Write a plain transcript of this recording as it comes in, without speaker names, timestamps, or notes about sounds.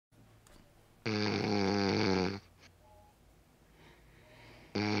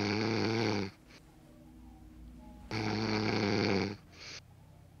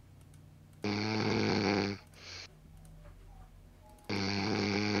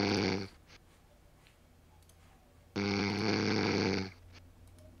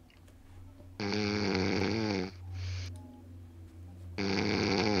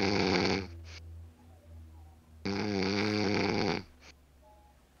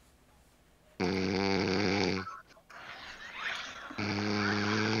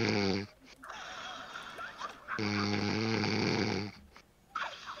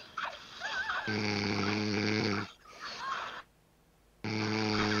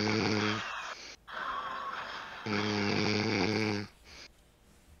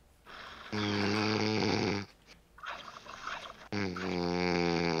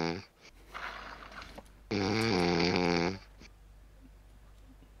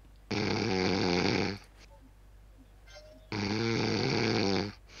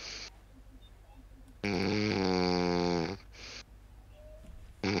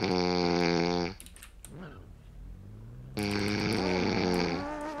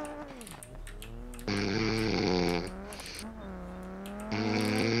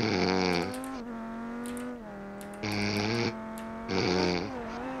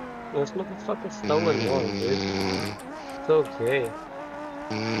This motherfucker's stolen one, dude. It's okay.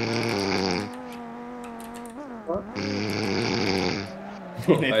 What?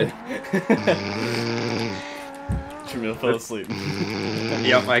 Jameil fell asleep.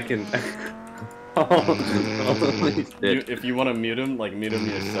 Yep, I can. If you want to mute him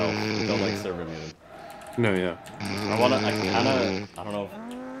yourself. Don't like server mute him. No, yeah. I don't know.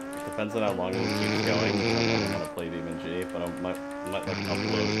 It depends on how long we keep going. I want to play BeamNG, but I might like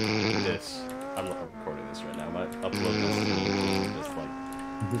upload this. I'm not recording this right now. I might upload this to BeamNG and just like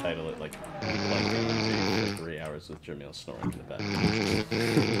title it like playing BeamNG for 3 hours with Jameil snoring in the back.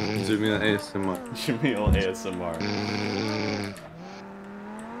 Jameil ASMR. Jameil ASMR.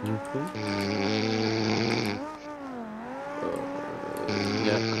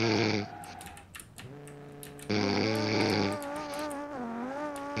 Yeah.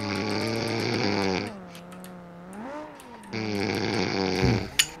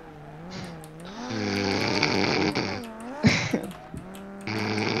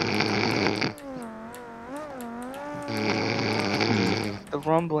 The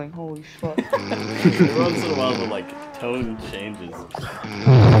rumbling, holy fuck. Every once in a while the like tone changes.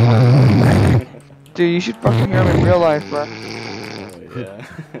 Dude, you should fucking hear him in real life, bro. Oh, yeah.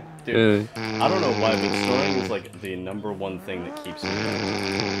 Dude, I don't know why, but snoring is like the #1 thing that keeps me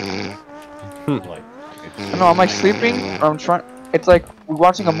up. Like, I know, I'm like sleeping, or I'm trying. It's like we're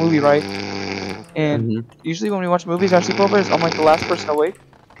watching a movie, right? And usually when we watch movies, our sleepovers, I'm like the last person awake,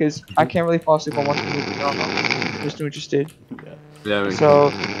 because I can't really fall asleep on watching a movie. I don't know. I'm just too interested. Yeah.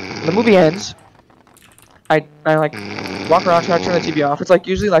 So the movie ends. I like walk around trying to turn the TV off. It's like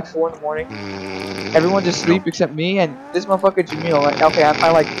usually like 4 in the morning. Everyone's asleep except me and this motherfucker Jameil. Like, okay,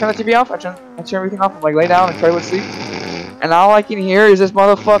 I like turn the TV off. I turn everything off. I'm like lay down and try to go to sleep. And all I can hear is this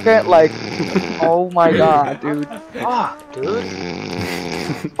motherfucker like, oh my god, dude. Fuck, dude.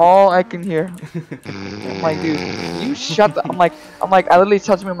 All I can hear. I'm like, dude, you shut the. I'm like, I literally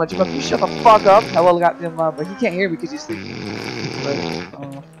touched him. I'm like, you shut the fuck up. Hello, goddamn loud. But he can't hear me because he's sleeping. But,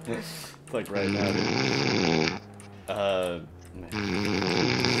 it's like right now, dude. I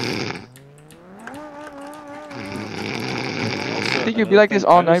think you'd be like this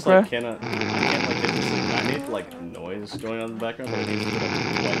all night, bro. I can't like get this. I need like noise going on in the background, but I need to put like a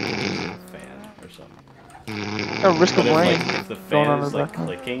fan or something. A risk of rain If the fan is like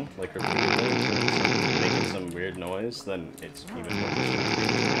clicking, like repeatedly, making some weird noise, then it's even more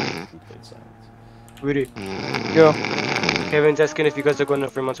complete silence. Rudy. Yo. Kevin's asking if you guys are going to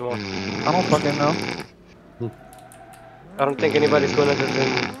Fremont tomorrow. I don't fucking know. I don't think anybody's going other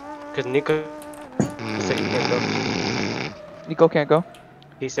than... Because Nico said he can't go. Nico can't go?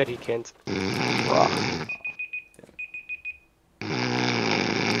 He said he can't.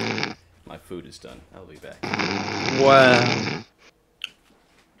 My food is done. I'll be back. Wow.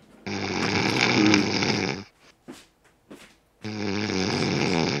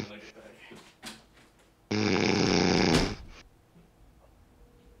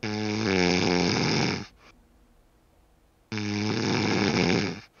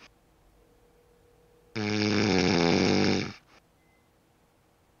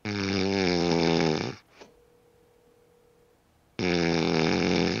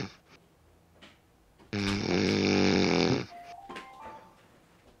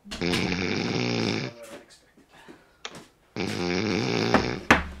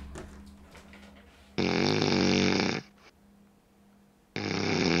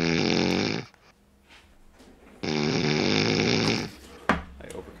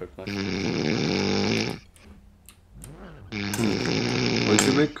 What did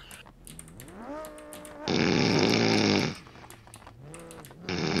you make?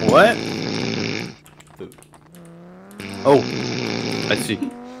 What? Food. Oh, I see.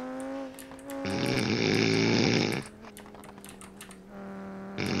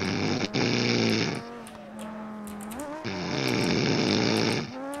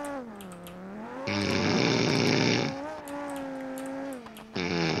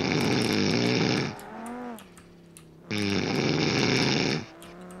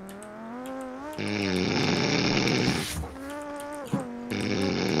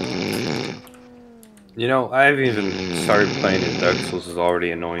 You know, I haven't even started playing it. Dark Souls is already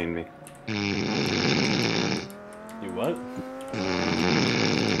annoying me. You what?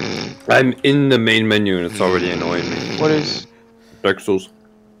 I'm in the main menu and it's already annoying me. What is? Dark Souls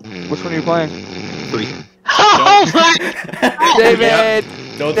Which one are you playing? 3. Oh my! David!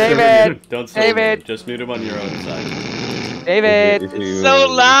 Don't David! David! Don't David! Just mute him on your own side. David! It's so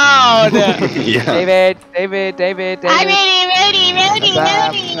loud! Yeah. David! David! David! Hi, David! Rudy, Rudy, What's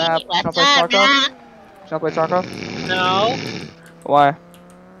up? Rudy, What's up? What's Wanna play up, Tarkov? bro? Shall I play Tarkov? No. Why?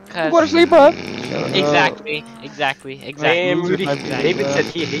 Cause Go to sleep, bud. exactly, exactly, exactly. Man, Rudy, Exactly. David said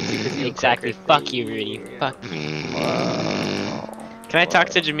he hates you because you Exactly. Fuck you, Rudy. Fuck you. Can I talk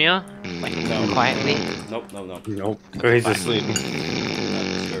to Jameil? Like, No. quietly? Nope, no, no. Nope. He's asleep. Do not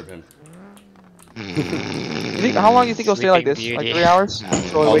disturb him. You think, how long do you think he'll stay like this? Sleeping Like Beauty. 3 hours?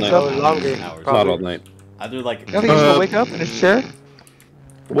 Until he All wakes night. up? Oh, longer. Hours. Not all night. Either like You don't think he's gonna wake up in his chair?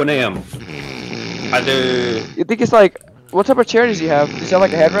 1 a.m. Either. You think it's like, what type of chair does he have? Does he have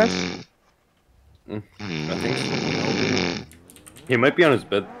like a headrest? I think so. He might be on his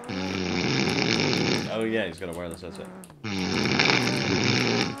bed. Oh yeah, he's got a wireless headset.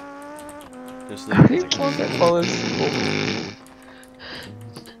 Just I leave. think one that follows.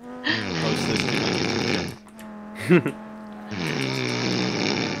 Post this to my YouTube.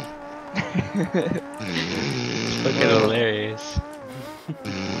 Fucking hilarious.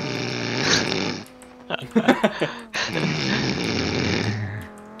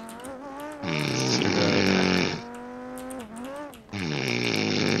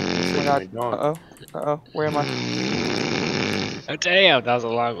 Oh my god. Uh-oh. Uh-oh. Where am I? Oh damn, that was a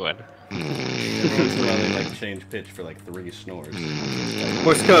long one. Every once in a while they like change pitch for like 3 snores.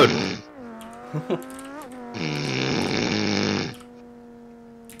 Morse code.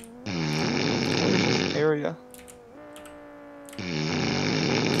 What is this area?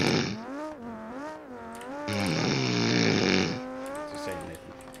 What's he saying,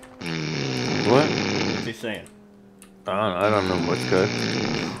 Nathan? What? What's he saying? I don't know Morse code.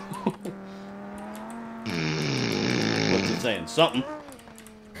 What's he saying? Something.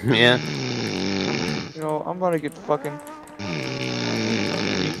 Yeah. You know, I'm about to get fucking.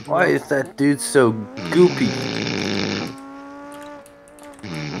 Why is that dude so goopy?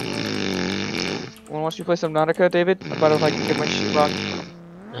 Wanna watch me play some Nautica, David? I'm about to like get my shit rocked.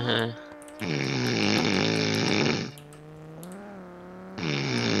 Uh-huh.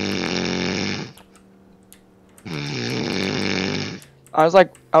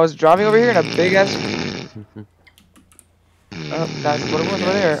 I was driving over here in a big ass. That's what it was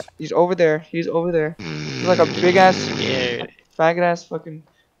over there. He's over there. He's over there. He's like a big ass, Yeah. faggot ass fucking.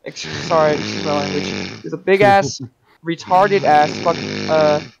 Sorry, excuse my language. He's a big ass, retarded ass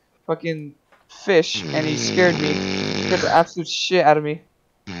fucking fish, and he scared me. He scared the absolute shit out of me.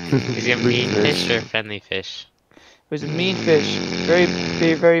 Is he a mean fish or a friendly fish? He was a mean fish. Very,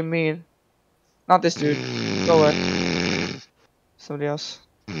 very, very mean. Not this dude. Go away. Somebody else.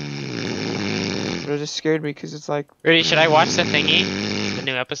 But it just scared me because it's like, Rudy, should I watch the thingy? The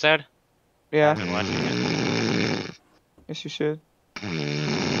new episode? yeah, I've been watching it. yes you should.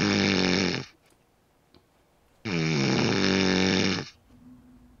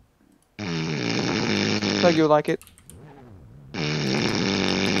 I thought you would like it.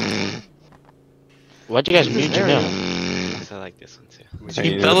 Why'd you guys What's this mute area? Jamil? Because I like this one too. Can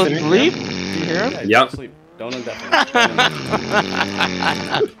He you fell listen? asleep? Did you hear him? Yeah, he's Yep. asleep. Don't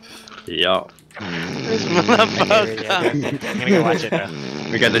indefinitely. Yeah. This motherfucker. I'm gonna go watch it though.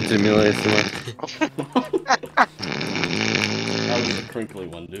 We got the Jameil ASMR. That was the crinkly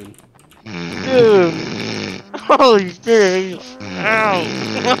one, dude. Dude. Holy shit. Ow.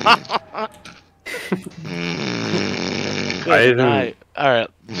 I haven't. Alright,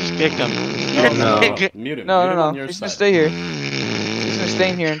 just kick him. No. Mute him. No, Mute him no, on no. your He's gonna side. stay here. He's gonna stay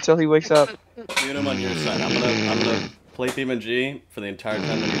in here until he wakes up. Mute him on your side. I'm gonna play BeamNG for the entire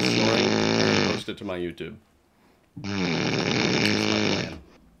time that he's snoring and post it to my YouTube. That's my plan.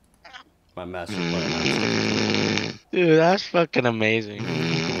 My master plan. Dude, that's fucking amazing.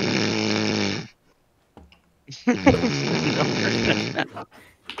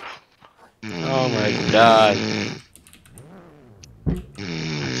 Oh my god.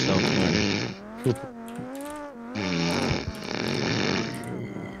 That's so funny.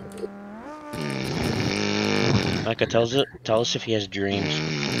 Micah, tell us if he has dreams.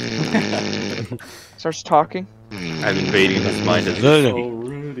 Starts talking. I'm invading his mind as No, we no. Oh,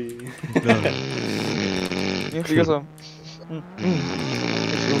 speak. Rudy. Yeah, he goes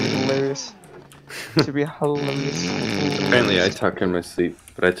It's really hilarious. To be hilarious. Apparently, I talk in my sleep,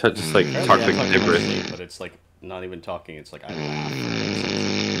 but I just like Apparently talk I like talk in my gibberish. sleep, but it's like not even talking. It's like I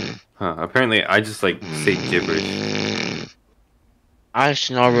laugh. Huh? Apparently, I just like say gibberish. I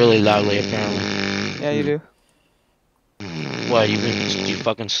snore really loudly, apparently. Yeah, you do. What, do you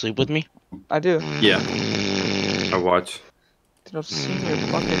fucking sleep with me? I do. Yeah, I watch. Dude, I've seen your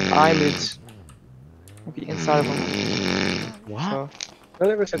fucking eyelids. Like the inside of them. What? So, I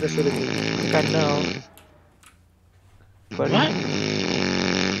never said this to me. I think I know. But What?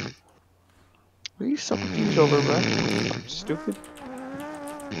 what are you so confused over, bro? I'm stupid.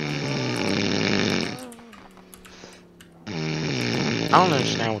 I don't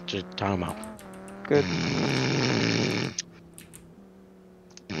understand what you're talking about. Good.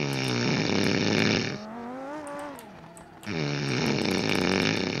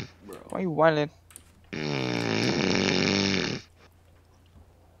 Why are you whining? Do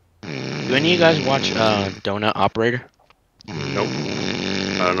any of you guys watch Donut Operator? Nope.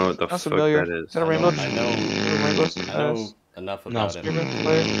 I don't know what the Sounds fuck familiar. that Is is. that a I Rainbow? know, I know, Rainbow I know enough No. about streamer, him.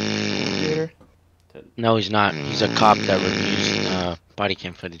 player, creator. No, he's not. He's a cop that reviews body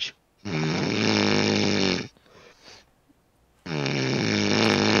cam footage.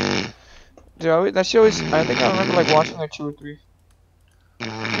 Dude, that show is. I think I remember like watching like 2 or 3. There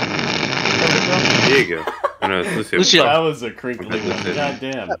you go. I know it's Lucio. Lucio. That was a crinkly one. That's it. God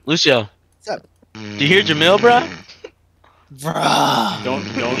damn. Lucio. What's up? Do you hear Jameil, bruh? Bruh. Don't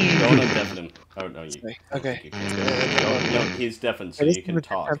undeafen him. Oh no, you. Okay. You can't. No, he's deafened, so It is you can the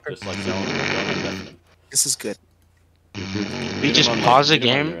talk. temper. Just like don't undeafen him. This is good. We just him on paused the your-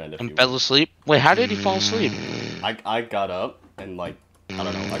 get him on game your end if and you fell want. asleep. Wait, how did he fall asleep? I got up and like I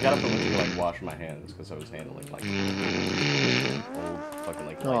don't know. I got up and went to like wash my hands because I was handling like old fucking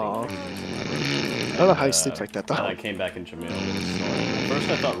like Aw. lighting fixtures. I don't know how he sleeps like that, though. And I came back and Jameil was snoring. At first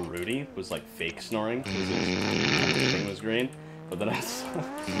I thought Rudy was like fake snoring because his thing was green. But then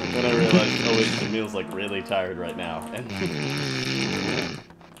then I realized, oh wait, Jameil's like really tired right now. And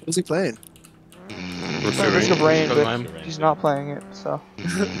What's he playing? What's Playing the Risk of range? Rain, Rain. but he's not playing it, so.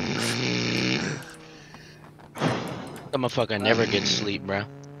 That motherfucker never gets sleep, bruh.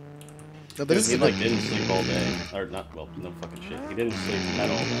 No, but this he is like didn't sleep all day. Or not, well, no fucking shit. He didn't sleep at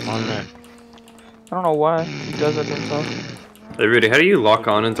all. On there. I don't know why he does that to himself. Hey, Rudy, how do you lock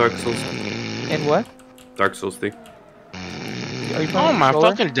on in Dark Souls? And what? Dark Souls 3? Are you playing Oh, my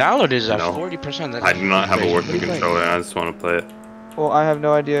controller? fucking download is at No. 40%. That's I do not have a crazy. working What are you controller, I just want to play it. Well, I have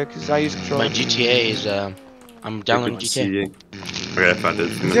no idea because I use My controller. GTA is, I'm downloading GTA. Okay, I found it.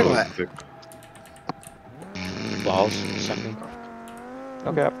 It's in the He's middle got of the- Balls, sucking.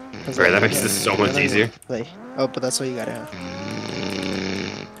 Okay. Right, that makes this so much easier. Play. Oh, but that's what you gotta have.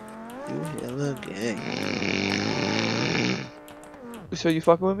 You hella gang. So you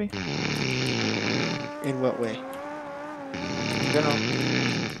fucking with me? In what way? In general.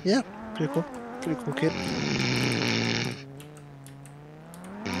 Pretty cool. Pretty cool kid.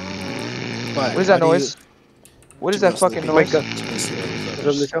 But What is that why do noise? What is that Jameil's fucking sleeping. noise? Wake up. What's up,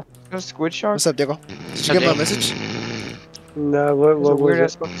 Lucio? Is that a squid shark? What's up, Diego? Did you up, get my Diego? message? No, There's a what weird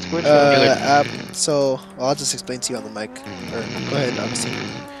was ass it? fucking squid shark. So I'll just explain to you on the mic. Or go ahead, obviously.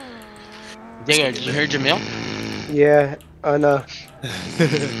 Digga, did you hear Jameil? Yeah, no.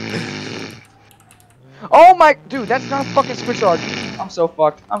 Oh my, dude, that's not a fucking squid shark. I'm so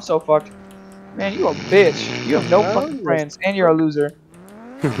fucked. I'm so fucked. Man, you a bitch. You have no No, fucking no. friends, and you're a loser.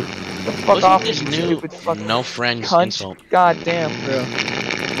 Get the fuck Wasn't off, this you new stupid fucking no friends cunt. insult? God damn. Real.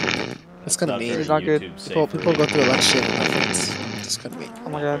 That's kind of mean. It's not good. People go through a lot of shit. It's kind of mean. Oh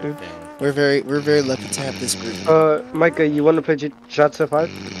my god, dude. We're very lucky to have this group. Micah, you want to play Shots of 5?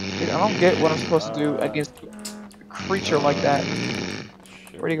 Dude, I don't get what I'm supposed to do against a creature like that.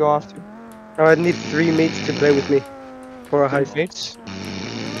 Where do you go off to? Oh, I need 3 mates to play with me for a Three heist. mates?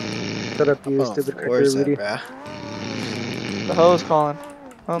 Shut up, you Oh, stupid of course, cracker, Rudy. bruh. The hoe's calling.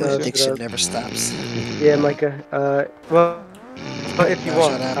 Oh, No, no, it's- Addiction never stops. Yeah, Micah. Well, if you No,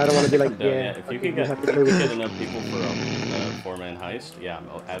 want, shut up. I don't want to be like, No, yeah, if you okay, can you get, have if to you play can with get me. enough people for a 4-man heist, yeah, I'm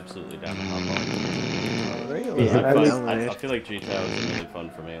absolutely down to hop on. Really? Yeah, I mean- I feel like G-Tow is really fun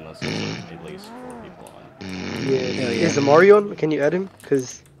for me unless there's like at least 4 people on. Yeah. Hell yeah. Is the Mario on? Can you add him?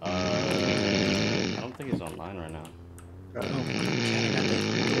 Cause I don't think he's online right now. Oh,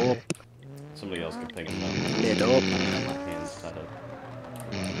 God. Somebody else could pick him up. Yeah, dope. My hands tied up.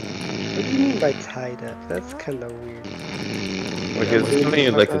 What do you mean by tied up? That's kind of weird. Okay, is there something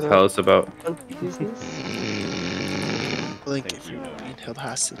you'd like to tell us about? Monkey business? Blink Thank if you, you're no. being held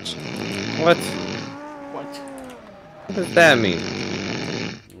hostage. What? What? What does that mean?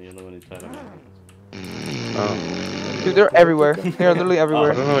 You're the one who tied up my hands. Oh, Dude, they're everywhere. They're literally I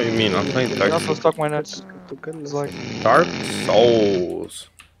everywhere. don't know what you mean. I'm playing They Dark also Souls. stuck my nuts. For goodness It's like, sake. Dark Souls.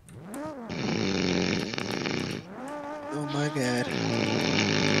 Oh my God.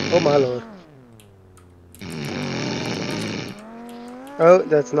 Oh my lord. Oh,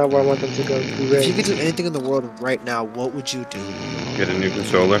 that's not where I want them to go. Be If you ready. could do anything in the world right now, what would you do? Get a new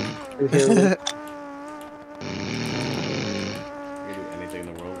controller. You hear me? You can do anything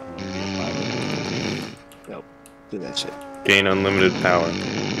in the world. I'm gonna be a pilot. Do that shit. Gain unlimited power.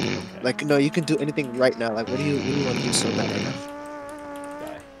 Like, no, you can do anything right now. Like, what do you want to do so bad right now?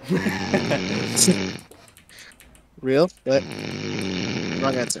 Real? What?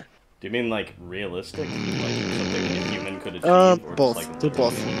 Wrong answer. Do you mean like realistic? Like something a human could achieve? Or Both. Just, like, Do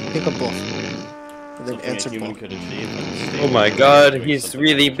both. Think of both. And then something answer a human both. could achieve? Like, a Oh my state god, doing he's something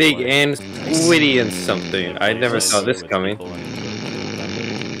really like big sport. and witty and something. I never Places saw this with coming. people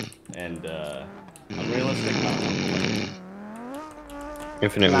and unrealistic? I don't know.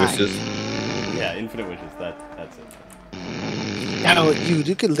 Infinite Lie. wishes. Yeah, infinite wishes. That's it. No,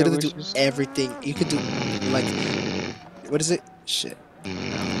 you could literally do wishes. everything. You could do, like, what is it? Shit. No,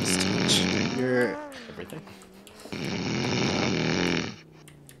 it's too much. You're, Everything.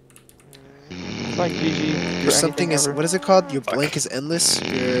 it's like GG. for you're something anything is, ever. what is it called? Your blank is endless.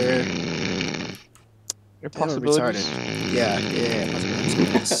 You're, Your damn, I'm possibilities. retarded. Yeah.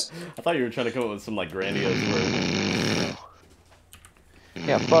 Possibilities. I thought you were trying to come up with some like grandiose word.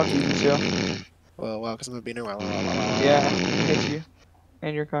 Yeah, fuck you, Michelle. Well, wow, because I'm a beaner. Yeah, I hate you.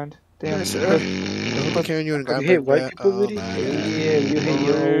 And your kind. Damn. Yeah, sure. I'm carrying you in You hate white people, Oh, Woody? my God. Damn, you hate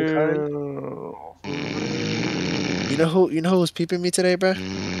your own kind? You know who was peeping me today, bruh?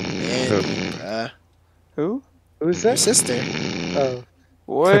 And, Who? Who's your that? sister. Oh.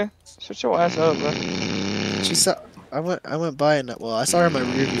 Boy, shut your ass up, bro. She saw. I went by and I saw her in my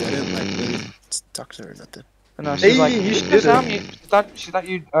rear view. I didn't like really talk to her or nothing. No, she's Hey, like, you just should've. tell me. She thought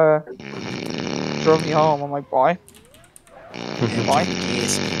you drove me home. I'm like, why? Why?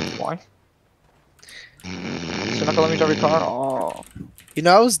 Why? She's not gonna let me drive your car? Oh. You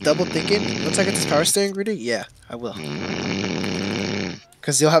know, I was double thinking. Once I get this power steering, Rudy, yeah, I will.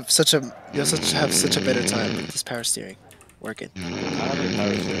 Cause you'll have such a better time with this power steering working. Having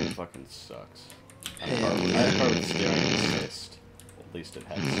power steering fucking sucks. I had power steering assist. At least it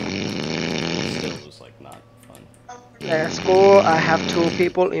had some. It still was like not fun. Let's go. I have 2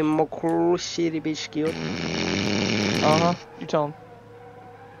 people in Mokuru City Beach Guild. You tell him.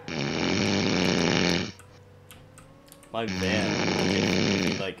 My van, if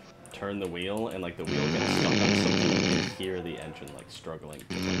you like turn the wheel and like the wheel gets stuck on something, you can hear the engine like struggling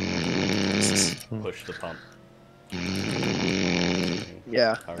to like, push the pump.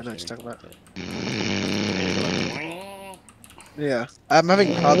 Yeah, Power I know what you're steering talking about. pump. Yeah, I'm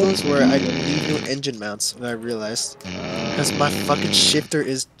having problems where I need new engine mounts. What I realized, because my fucking shifter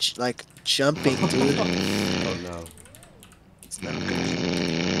is like jumping, dude. Oh no. It's not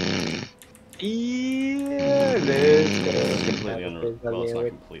good. Yeah, let's go. It's completely unreal. Well, it's not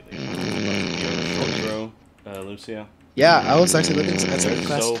completely unreal. But you have a short throw, Lucio? Yeah, I was actually looking at They're certain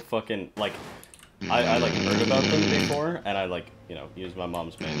class. so fucking like I like heard about them before and I like, you know, used my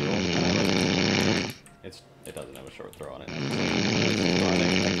mom's manual and I like it doesn't have a short throw on it.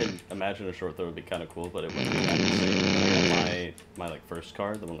 I could imagine a short throw would be kinda cool, but it wouldn't be that insane. My like first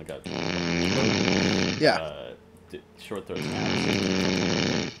car, the one that got Yeah, short throw is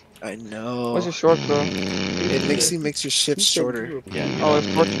absolutely I know. What's your short throw? It makes your shift shorter. yeah, you Oh, know, it's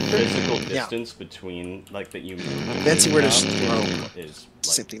short. physical Yeah. distance between like that you Fancy word is throw throw. is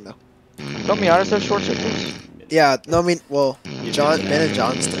Same thing though. Don't be honest, they're short shifters. Yeah, no, I mean, well, It's Ben an and average,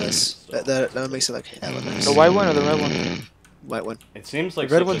 John's does. so- That makes it like hella nice. The white one or the red one? White one. It seems like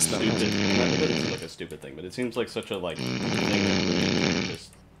The red such a one's not. stupid. Not that it's like a stupid thing, but it seems like such a like thing that really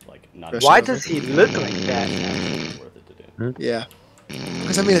just like not Rush Why over. does he look like that? actually worth it to do. Yeah.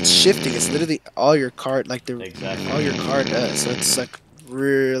 Because I mean, it's shifting. It's literally all your card, like Exactly. all your card does. So it's like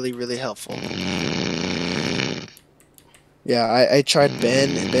really, really helpful. Yeah, I tried Ben.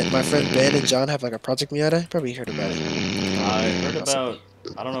 My friend Ben and John have like a Project Miata. Probably heard about it. I heard about.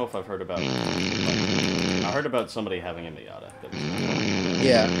 I don't know if I've heard about. I heard about somebody having a Miata. That was,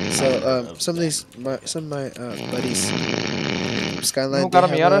 Yeah. So some of my buddies Skyline. Who got a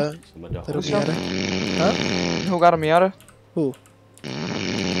they have Miata? little Who's that? Miata. Huh? Who got a Miata? Who?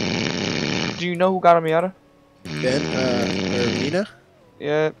 Do you know who got a Miata? Ben? Or Mina?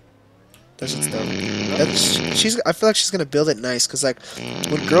 Yeah. That shit's dope. I feel like she's gonna build it nice, cause like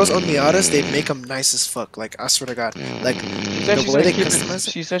when girls own Miatas, they make them nice as fuck. Like I swear to God, like She said the she's way gonna they keep customize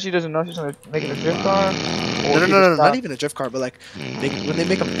it. She said she doesn't know if she's gonna make it a drift car. No, not even a drift car, but like when they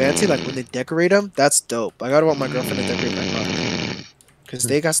make them fancy, like when they decorate them, that's dope. I gotta want my girlfriend to decorate my car, cause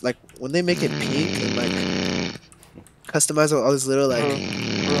they got like when they make it pink and like customize all these little like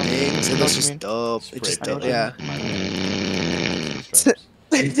things, it looks just dope. It just dope, yeah.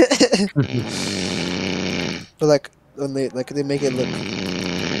 But like when they make it look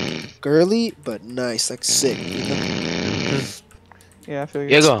girly but nice, like sick. You know? Yeah, I feel you.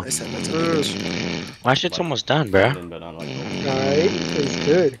 Diego, Nice, that's a bitch. my shit's almost done, bro. Alright, it's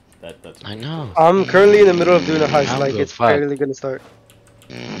good. That's I know. I'm currently in the middle of doing a heist, I don't like give a it's fuck. barely gonna start.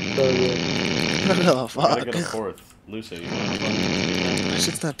 So yeah. Oh We gotta fuck. get a fourth. Lucy, you want My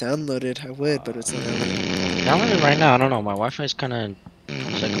shit's not downloaded. I would, but it's not downloaded. Download it right now. I don't know. My Wi-Fi's kind of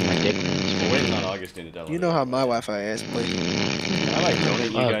sucking my dick. We're waiting on Augustine to download. You know how my Wi-Fi is, boy. I like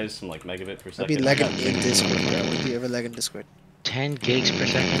donate you guys some like megabit per I'd second. be lagging in Discord, bro. Would you ever lag in Discord? 10 gigs per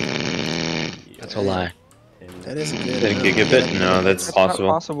second. That's a lie. That is a good. 10 gigabit? No, that's That's possible.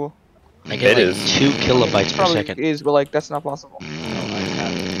 not possible. I get It like is. 2 kilobytes per Probably second. is, but like that's not possible. No, I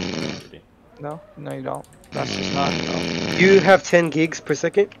have it already. No, no, you don't. That's just not. No. You have 10 gigs per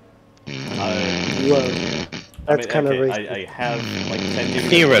second? Whoa. I That's mean, kind of okay, racist. I have like 10 gigabit per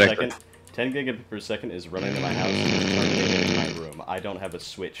Theoretically. second. 10 gigabit per second is running in my house and terminating in my room. I don't have a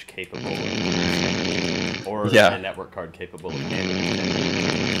switch capable of or Yeah. a network card capable of handling 10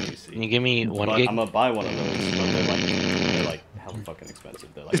 gigabit Can you give me 1 But gig? I'm gonna buy one of those, but they're like hell fucking expensive.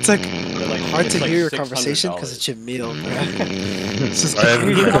 They're like It's like they're like hard it's to like hear your $600. conversation because it's your meal, bro. It's just Alright,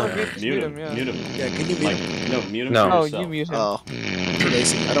 like, Mute him, yeah. mute him. yeah, can you mute Like, him? no, mute him No. for Oh, yourself. you mute him. Oh, too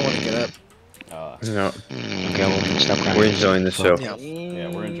lazy. I don't want to get up. No, Okay, well, stop crying. we're enjoying the show. Yeah. Yeah,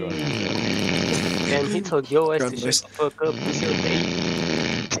 we're enjoying it. Man, he told your ass Drunk to shut voice. the fuck up. This your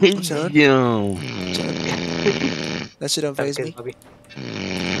day. John? Yo. That shit don't phase me.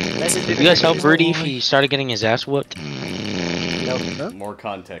 Did you guys help Rudy if he started getting his ass whooped? More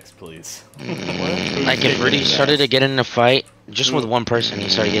context, please. Like if Rudy started to get in a fight, just with one person, he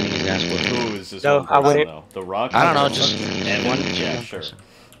started getting his ass whooped. Who is this No, one I person, wouldn't. though? The Rock? I don't know, Or just Evan? one. Yeah, one sure. person.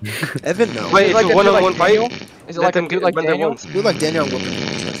 Evan, no. Wait, like it's a a one-on-one dude like Daniel? fight? Is it like a dude like Daniel? You like Daniel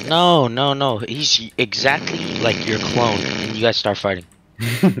whooping. No, no, no. He's exactly like your clone, and you guys start fighting.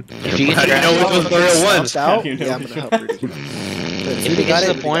 If you How get do you know your which one's the real one? Stomped out? You know Yeah, I'm gonna help Rudy. if it gets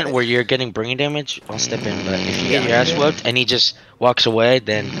to the point where you're getting brain damage, I'll step in. But if you get your ass whooped and he just walks away,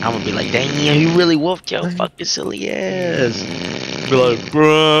 then I'm gonna be like, dang, yeah, he really whooped your fucking silly ass. Be like,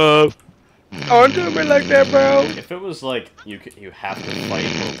 bruh. Don't do me like that, bro. If it was like you have to fight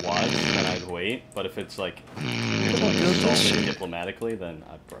or watch, then I'd wait. But if it's like solved diplomatically, then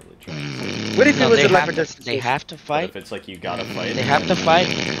I'd probably try. What if it No, was they a life have or to, death they situation? have to But fight. if it's like you gotta fight, They have to fight,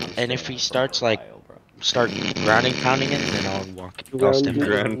 and if he starts like Wild, bro. start grounding pounding it, then I'll walk. I'll step in.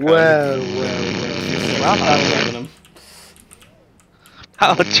 Ground Well. I'm grabbing him.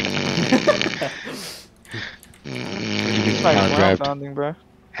 Ouch. It's like Pound ground grabbed. pounding, bro.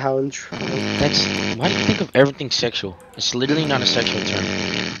 Hound. That's why do you think of everything sexual? It's literally not a sexual term.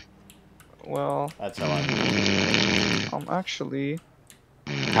 Well, That's how I. actually,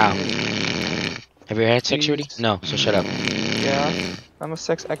 How? Have you had sex, Rudy? No, so shut up. yeah, I'm a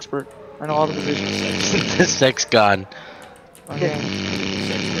sex expert. I know all the positions. The sex god. Okay.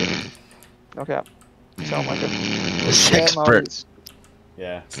 Okay. Sound like it. The sexpert.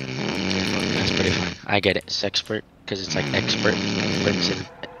 Yeah. That's pretty fun. I get it. Sexpert, because it's like expert, but instead of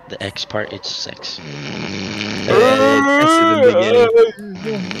the X part, it's sex.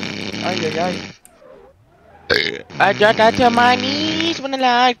 Ay, ay, ay. I got that to my knees when the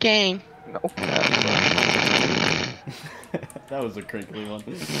light came. No. That was a crinkly one.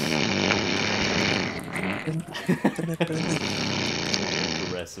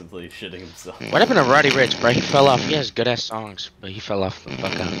 Aggressively shitting himself. What happened to Roddy Rich, bro? He fell off. He has good ass songs, but he fell off the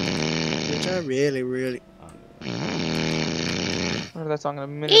fuck out. Which I really. I heard that song in a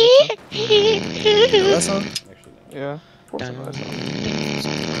minute. You know that song? Actually, no. Yeah. Of course I know that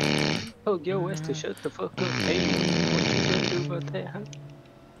song. Oh, yo, ass to shut the fuck up. Hey, what you gonna do about that, huh?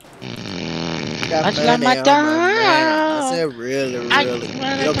 Got I just love money my on dog. man. I said really. I You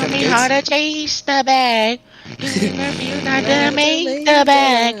wanna know tell Kevin me Gates? how to chase the bag. You not to make the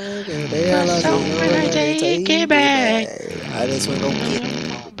bag. So when I take it back, I just wanna go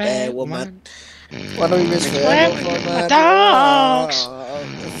get bad woman. Why don't we miss Forever forever for my my dogs.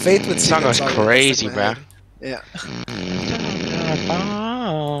 Faith would This sing song that goes song. crazy, It's stuck in my bruh. head. Yeah.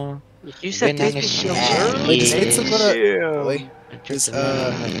 You said Banana this shake. was so Wait, does Faith Yeah. still go to? Wait, does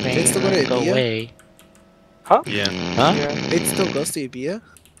Faith still go to Ibia? away. Yeah. Huh? Yeah. Faith still goes to Ibia?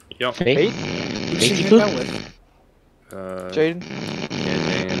 Yup. Faith? Who does Faith she you hang cook? out with? Jaden.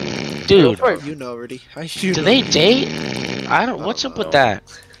 Yeah, Dude, How you know already? How you do know? they date? I don't. What's up with that?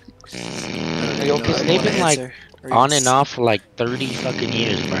 Because they've been like on and off for like 30 fucking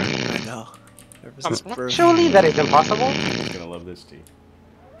years, bro. I know. Ever since birth. Actually, that is impossible. I'm gonna love this tea.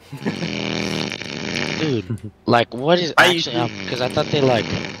 Dude, like, what is actually up? Because I thought they like.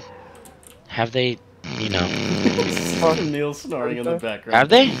 Have they, you know. Neil snoring in the background. Have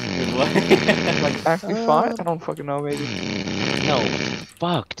they? Good luck. Like actually fought? I don't fucking know, maybe. No.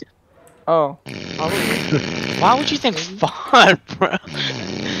 Fucked. Oh. Why would you think fun, bro?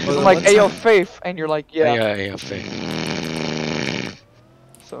 Well, I'm like, one hey yo, time- Faith, and you're like, yeah. Yeah, Faith.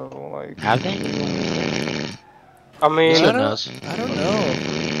 So like. Have they? I mean, Who I don't- knows? I don't know.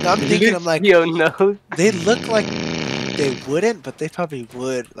 No, I'm thinking, I'm like, yo, no. they look like they wouldn't, but they probably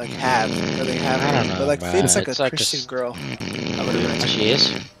would, like, have. Or they have. I don't know, But, like, bruh. Faith's like It's a like a Christian s- girl. I would Oh, imagine. she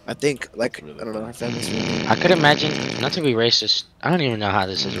is? I think, like, I don't know, her family's really. I could imagine, not to be racist, I don't even know how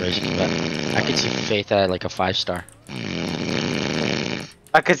this is racist, but I could see Faith at like a 5-star.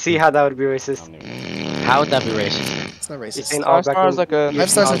 I could see how that would be racist. How would that be racist? It's not You're racist. saying all 5 stars like a 5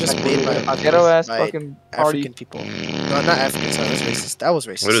 stars are just made by ghetto ass by fucking party. African people. No, not African, sorry, that's racist. That was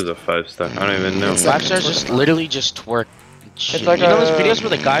racist. What is a 5-star? I don't even know. It's like- 5 stars just literally just twerk. Shit. like you know those a- videos where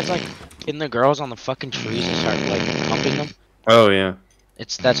the guys like pin the girls on the fucking trees and start like pumping them? Oh yeah.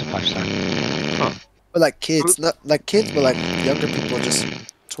 That's a 5-star. But like kids, not like kids, but like younger people just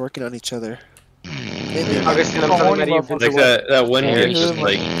twerking on each other. Maybe. Augustine, I'm telling you, Like Like that one Very kid just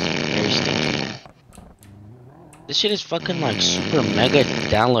like Very stinky. This shit is fucking like super mega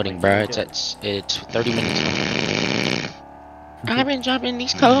downloading, bro. It's 30 minutes long. I've been dropping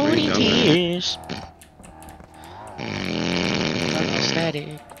these Cody tears.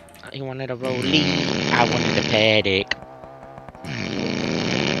 Static. He wanted a rollie. I wanted a paddock.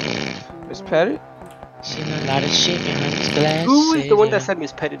 Miss Pettit? Seen a lot of shit behind his glasses. who is the one that said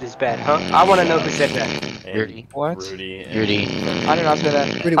Miss Pettit is bad, huh? I want to know who said that. And Rudy. What? Rudy. and- Rudy. I did not say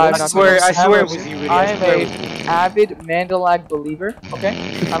that. Rudy, I what did was not his say I that. swear it was you, Rudy. I am swear it a was you. avid Mandalag believer. Okay.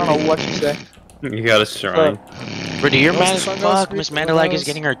 I don't know what you say. you got a shrine. Rudy, you're What's mad the as song fuck. goes? Miss What Mandalag is goes?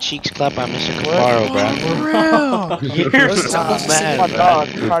 getting her cheeks clapped by Mr. Caparo, bro. For real? You're What's the song so goes? mad, My bro. dog.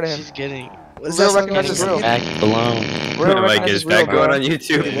 I'm proud of him. She's getting What is Real that song recognize goes? is real. back blown. Real I might recognize get is his real, back bro. going on Rudy,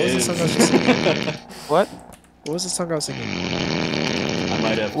 YouTube. what was the song I was just singing? What? What was the song I was singing? I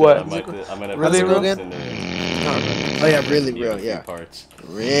might have to. What? I might have Really to real put this again? in there. Oh yeah, really Yeah, real, a few yeah. Parts.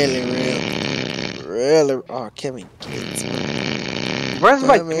 Really real. Really. Oh, Kimmy. Kids. Where's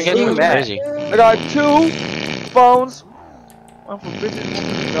my Yeah, man. Getting game at? crazy. I got 2 phones. One for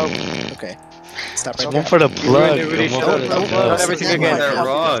bitches. No. Okay. Stop right One there. for the plug. really, really One should for have the done plug. everything Suck again. my That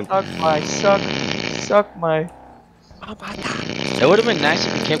wrong. Suck my. Oh my god. It would have been nice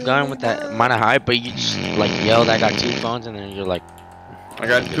if you kept going with that amount of hype, but you just like yelled, "I got 2 phones," and then you're like, I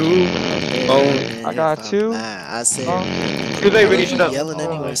got 2 phones. I got 2. I said. Oh. Too late, Rudy, shut up. Yelling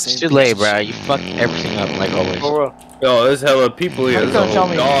anyway. "It's too late, bro. You fucked everything up like always." For real. Yo, there's hella people here. How you There's a gonna tell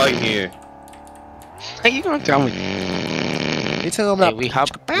whole me? dog here. How you gonna tell me? You tell Hey, them we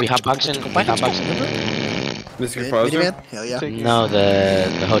hotboxing. Mr. Mini Foster? man? Hell yeah. No,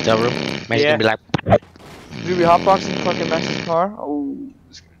 the hotel room. Man's Yeah. gonna be like, Dude, we hotboxing fucking Max's car. Oh.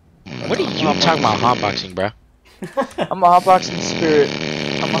 "What are you talking about hotboxing, bro?" I'm a hotboxing spirit.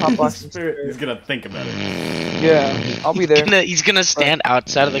 I'm a hotboxing He's spirit. gonna think about it. Yeah, I'll be there. He's gonna stand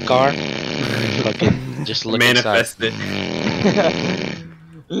outside of the car, fucking just look inside. Manifest it.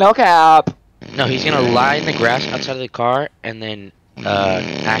 No cap. No, he's gonna lie in the grass outside of the car and then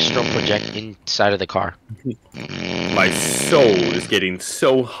astral project inside of the car. My soul is getting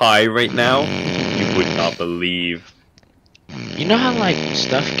so high right now, you would not believe. You know how like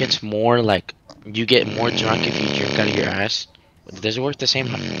stuff gets more like you get more drunk if you drink out of your ass? Does it work the same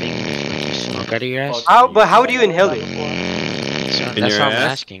thing if you smoke out of your ass? But how do you inhale it? So, In that's your what I'm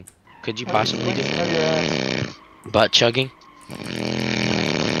ass? asking. Could you possibly do Out of your ass. butt chugging?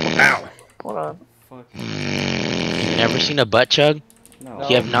 Ow. Hold on. Fuck. You've never seen a butt chug? No.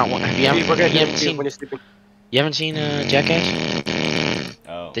 You have not. Have you, We're gonna you do haven't it seen? when you're sleeping. You haven't seen Jackass?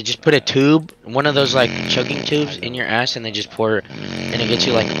 Oh. They just put a tube, one of those like chugging tubes, in your ass, and they just pour it, and it gets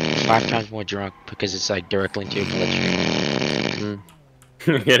you like 5 times more drunk because it's like directly into your bloodstream.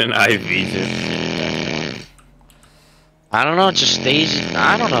 Get an IV just. I don't know. It just stays.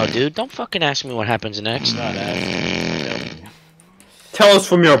 I don't know, dude. Don't fucking ask me what happens next. It's not asking. Tell us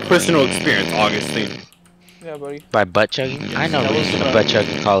from your personal experience, Augustine. Yeah, buddy. By butt chugging? I know Tell he's us gonna about- butt chug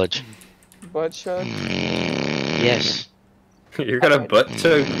in college. Butt chug. Yes. You're gonna butt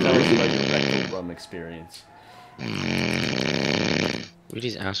chug. Tell us about your rectal rum experience.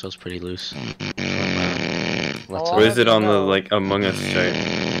 Rudy's asshole's pretty loose. Oh, What is it on the no. like Among Us site?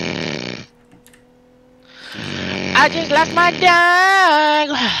 I just lost my dog.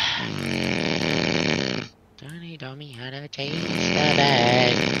 Johnny told me how to chase the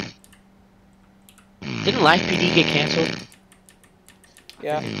bag. Didn't Life PD get canceled?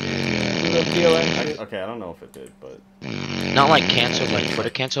 Yeah. The BLM shit. Okay, I don't know if it did, but Not like canceled, like Twitter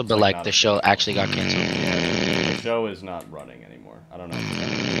canceled, but like the show actually got canceled. the show is not running anymore. I don't know.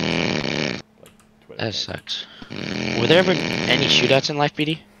 If like, Twitter That canceled. sucks. Were there ever any shootouts in Life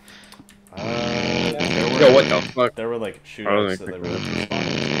PD? There were, Yo, what the fuck? There were like I don't shootouts that they think were so.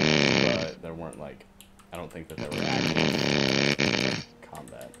 responding to, but there weren't like. I don't think that there were active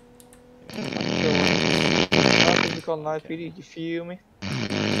combat. I think we call live PD. You feel me?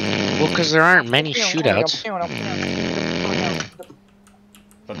 Well, because there aren't many shootouts.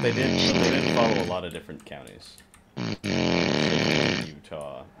 But they did follow a lot of different counties.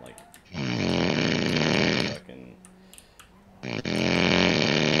 Utah, like fucking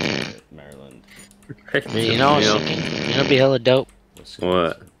Maryland, You know what's looking? You know what'd be hella dope? Wisconsin,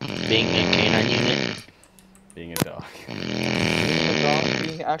 What? Being a canine unit. being a dog.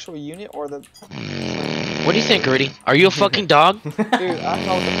 Being the actual unit or the. What do you think, Rudy? Are you a fucking dog? Dude, I don't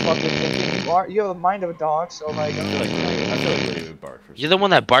know what the fuck you're thinking. You have the mind of a dog, so like. I feel like Woody would bark for You're the one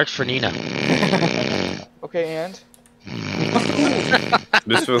that barks for Nina. Okay, and.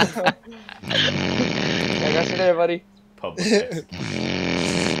 This was. Yeah, I got you there, buddy. public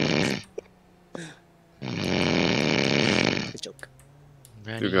execution. Good joke.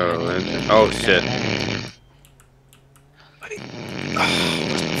 You got a lantern. Oh shit.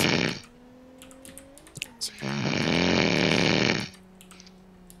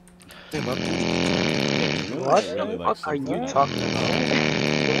 Damn, my booty. What Really the like fuck are you something. talking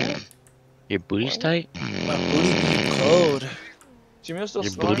about? Your booty's tight? My booty be cold. Jameil still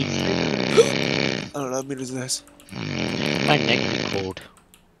Your snoring? booty? I don't know how many is this. My neck be cold.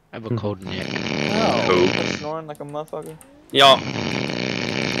 I have a cold neck. No. Cool. Like snoring like a motherfucker. Yo. I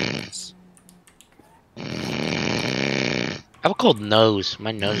have a cold nose.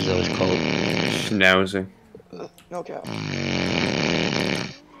 My nose is always cold. Schnauzing. No cap.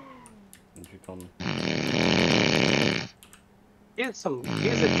 What'd you call me? Here's a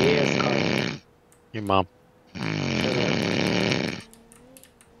DS card. Your mom.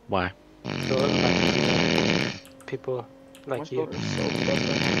 Why? So like people like you.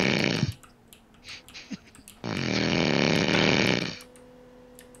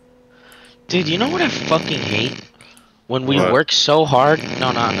 Dude, you know what I fucking hate? When we What? work so hard. No,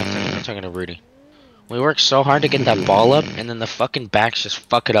 I'm talking to Rudy. We work so hard to get that ball up, and then the fucking backs just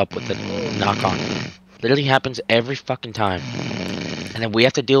fuck it up with the knock on. Literally happens every fucking time. And then we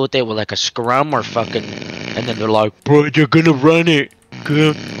have to deal with it with like a scrum or fucking. And then they're like, bro, you're gonna run it.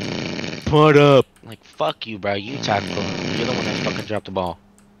 Good. Put up. Like, fuck you, bro. You tackle. You're the one that fucking dropped the ball.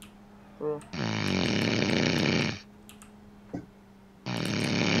 Bro.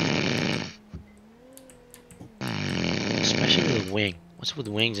 Especially with wing. What's with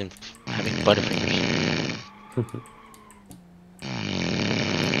wings and having butterfingers?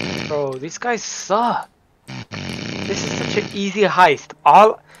 Bro, these guys suck. This is such an easy heist.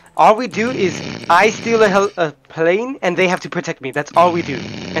 All we do is I steal a plane and they have to protect me. That's all we do,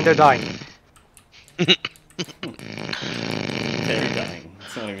 and they're dying. They're dying.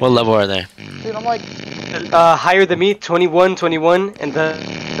 It's not even- What level are they? Dude, I'm like, Higher than me, 21, and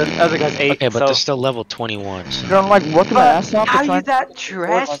the other guy's 8. Okay, but so. they're still level 21. So. dude, I'm like working my ass off. How to are try you that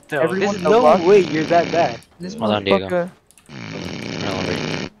trash like, though? everyone There's in the no rock. way you're that bad. This Hold on, Diego. motherfucker.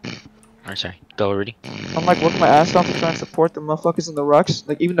 Alright, sorry. Go, Rudy. I'm like working my ass off to try and support the motherfuckers in the rucks,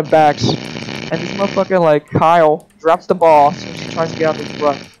 like even the backs. And this motherfucker, like Kyle, drops the ball so she tries to get out the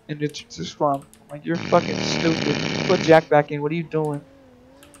ruck and it's just from. I'm like, you're fucking stupid. Put Jack back in. What are you doing?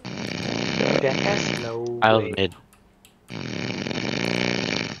 That has no I was way. mid.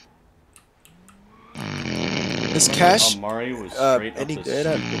 Is Cash Amari was straight any up the good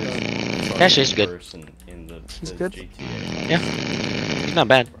at- stupidest Cash is good. person in the He's good? GTA. Yeah. He's not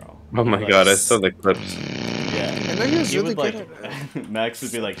bad. Bro. Oh my god, I saw the clips. Yeah. I know he was really would like good at Max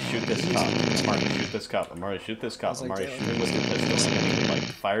would be like, shoot this cop, Amari, shoot this cop, Amari, shoot this cop, was like, Amari, damn. shoot him with the pistol, and then he would like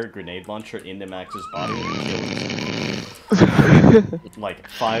fire a grenade launcher into Max's body and kill him. Like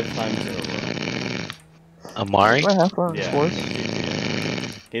 5 times in a row. Amari? I have fun in Yeah. sports.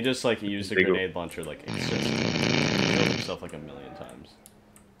 He just like used a Big- grenade launcher like excessively. He killed himself like a million times.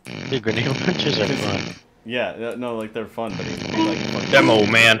 The grenade launchers are fun. Yeah, no, like they're fun, but he'd be like fucking Demo,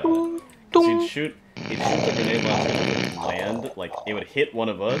 man. 'Cause he'd shoot the grenade launcher and it would land, like it would hit one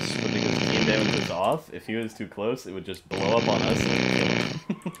of us, but because team damage was off, if he was too close, it would just blow up on us and kill him.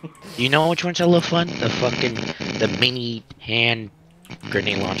 You know which ones I love fun? The mini hand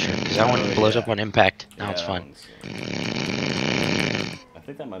grenade launcher. Because that one blows up on impact. Now it's that fun. one's- I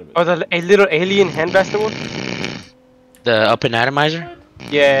think that might have been. Or the a little alien hand blaster one? The up and atomizer?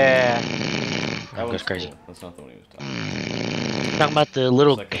 Yeah. That Goes one's crazy. cool. That's not the one he was talking about. Talking about the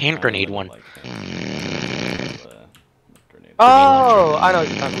little It's like a hand grenade little, one. like, grenade. Oh, I know what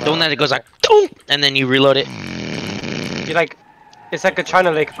you're talking about. The one that goes like, "Toom!" and then you reload it. You like, it's like a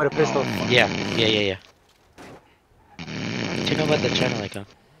China Lake but a pistol. Yeah. What do you know about the China Lake, huh?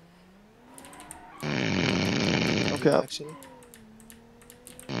 Okay. Actually.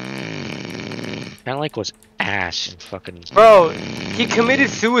 China Lake was ass and fucking. Bro, he committed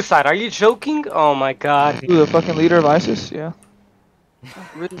suicide. Are you joking? Oh my god. Ooh, the fucking leader of ISIS, yeah.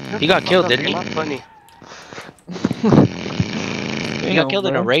 He got killed, didn't he? Not funny. He got killed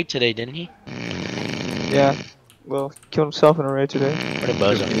in a raid today, didn't he? Yeah. Well, killed himself in a raid today. What a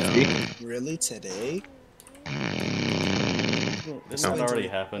bozo. Really today? This had already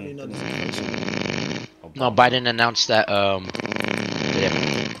happened. No, Biden announced that. Yeah,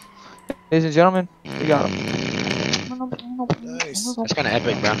 Ladies and gentlemen, we got him. Nice. that's kind of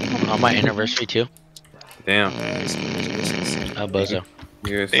epic, bro. On my anniversary too. Damn. Nice. Congratulations. Bozo.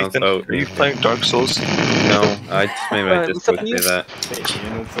 You guys sound Nathan, so. are you playing Dark Souls? No, I just made my What's up, Discord say you? that. Hey,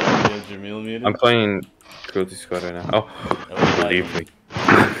 Ian, what's up? Yeah, Jameil muted. I'm playing Cruelty Squad right now. Oh, Oh, believe me.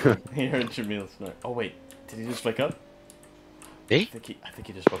 He heard Jameil snort. Oh wait, did he just wake up? Hey? I think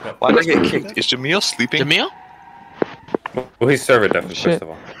he just woke up. Why did I get kicked? Is Jameil sleeping? Jamil? Well, he's server definitely, Shit. first of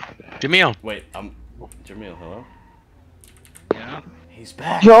all. Jamil. Wait, Jameil, hello? Yeah. He's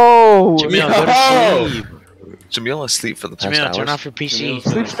back. Yo! Jamil, go to sleep. Jameil asleep for the past Jamil, hours. turn off your PC. Jameil's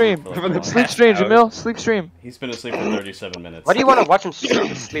been Sleep stream. asleep for like Sleep stream, Jamil. Sleep stream. He's been asleep for 37 minutes. Why do you want to watch him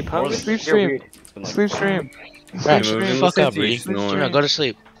sleep, huh? More than- Sleep You're stream. weird. It's been like Sleep stream. Right, Sleep stream. fuck up, Listen to you Bree. snoring. Jamil, go to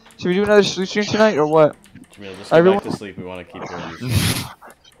sleep. Should we do another sleep stream tonight or what? Jameil, just go Everyone- back to sleep. We want to keep hearing you.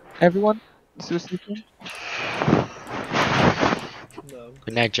 Everyone? Let's do a sleep stream. No.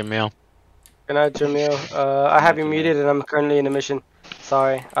 Good night, Jamil. Good night, Jameil. I have you muted and I'm currently in a mission.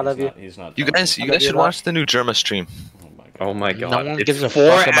 Sorry, I love you. He's not. You talking. guys should watch the new Germa stream. Oh my god. Oh my god. one it's gives a 4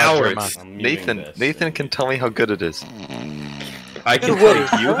 fuck about hours. Jerma. I'm muting this. Nathan can tell me how good it is. I can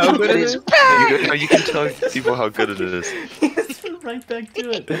tell you how good it is. You can tell people how good it is. He's right back to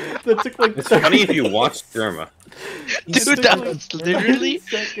it. That took like It's funny if you watch Jerma. Dude, that was literally.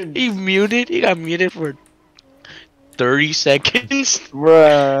 He muted. He got muted for 30 seconds.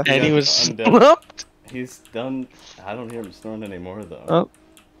 Bruh. And he was I'm dead. slumped. He's done. I don't hear him snoring anymore though. Oh.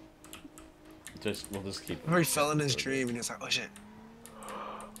 We'll just keep. Or he fell in his dream and he was like, oh shit.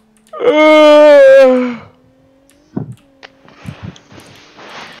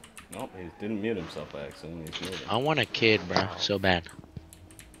 Nope, he didn't mute himself by accident. He's muted. I want a kid, bro. So bad.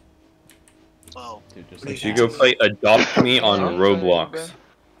 Oh, Dude, just What like do You go play Adopt Me on Roblox.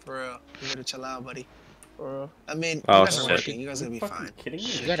 for real. You gotta chill out, buddy. Bruh. I mean, Oh, you guys are shit. working. You guys are gonna be fucking fine. kidding me?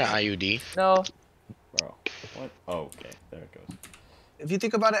 She got an IUD. No. Bro, what? Oh, okay, there it goes. If you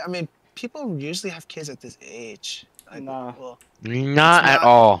think about it, I mean, people usually have kids at this age. Like, Nah. well, Not at not-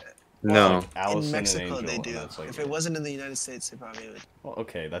 all. No. Like Allison in Mexico and Angel, they and do. that's like, If it wasn't in the United States, they probably would. well,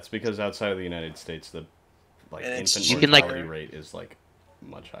 okay, that's because outside of the United States, the like And it's infant You can, like- mortality rate is like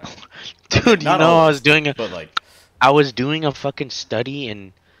much higher. Dude, you Not know all I of was us, doing a But like, fucking study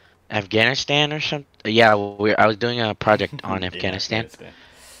in Afghanistan or something. Yeah, I was doing a project on in Afghanistan,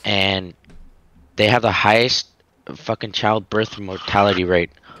 and they have the highest fucking childbirth mortality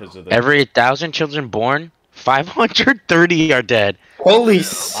rate. 'cause of the, Every 1,000 children born, 530 are dead. Holy I'm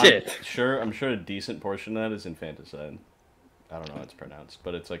shit. I'm sure a decent portion of that is infanticide. I don't know how it's pronounced,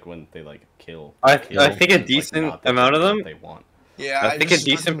 but it's like when they like kill. I kill, think a it's, like, decent not the amount of thing them- that they want. Yeah, I think a was just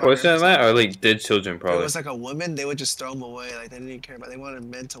talking decent about portion of that earlier. are like dead children, If it probably. was like a woman, they would just throw them away. Like they didn't even care about. They wanted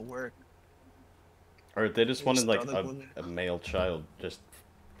men to work. Or they just They wanted just like throw the women. a male child, just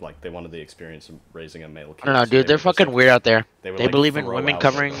like they wanted the experience of raising a male kid. I don't know, so dude. they They're would just, fucking like, weird out there. would, They like, believe in throw women out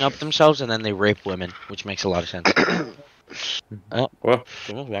covering their up themselves, and then they rape women, which makes a lot of sense. Oh, Well,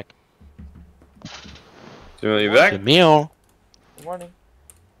 Jamil's back. Jamil, you back? Jamil. Good morning.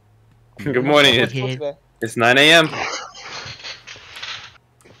 Good morning. What's Yeah. today? It's 9 a.m.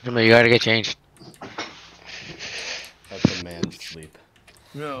 Jamil, you gotta get changed. That's a man's sleep.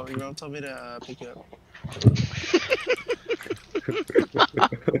 No, your mom told me to pick you up.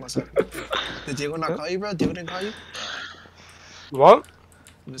 What's up? Did Diego not call you, bro? Diego didn't call you? What?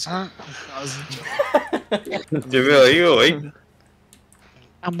 I was Jameil, are you awake?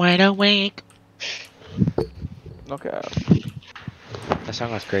 I'm wide awake. Okay. That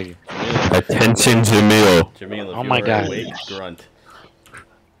song was crazy. Attention, Jameil. Jameil, if Oh you my are God. awake, grunt.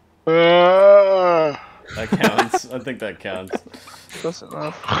 That counts. I think that counts. Close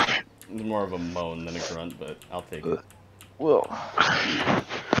enough. It's more of a moan than a grunt, but I'll take it. Whoa.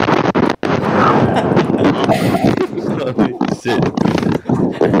 Holy shit.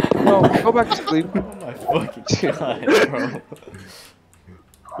 No, go back to sleep. Oh my fucking god, bro.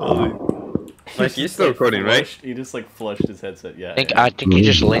 Holy. Like, you're still recording, right? He just like flushed his headset. Yeah. I think he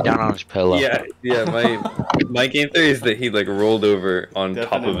just laid down on his pillow. Yeah, yeah. My game theory is that he like rolled over on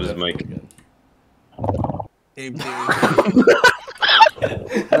top of his mic. Hey, dude.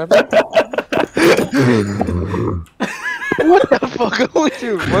 What the fuck are we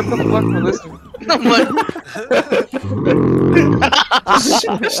doing? What the fuck are we listening?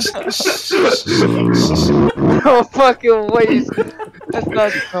 No fucking ways. That's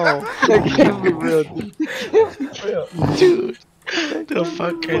not no. That can't be real, dude. Dude, the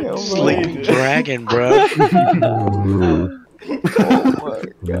fucking Oh my sleeping God. dragon, bro. Oh my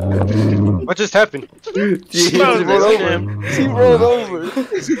god. What just happened? He rolled over. He rolled over.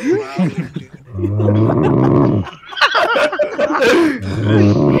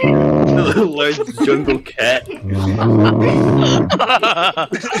 The large jungle cat.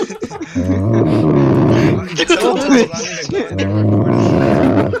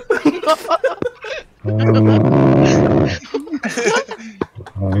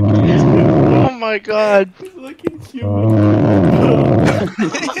 Oh my god. Looking human.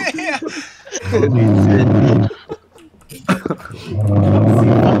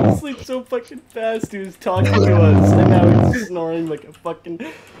 I asleep so fucking fast. He was talking to us, and now he's snoring like a fucking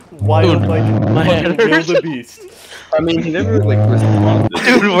wild, like my fucking head hurts. wildebeest. I mean, he never like responded.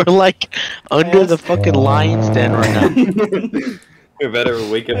 Dude, we're like under the fucking lion's den right now. We better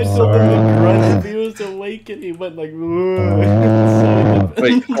wake up. I told him to grunt if he was awake, and he went like.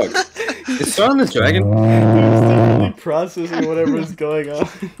 Wait, fuck. Is Star on the dragon? He was secretly processing whatever was going on.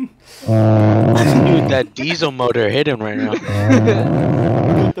 Dude, that diesel motor hit him right now.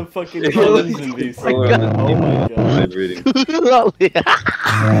 With the fucking colors in these. Oh my god. Oh my god. Vibrating.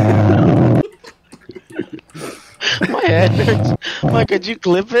 My head hurts. Mike, could you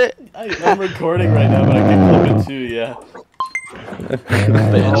clip it? I'm recording right now, but I can clip it too, yeah.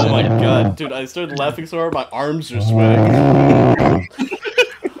 Oh my god, dude, I started laughing so hard my arms are sweating.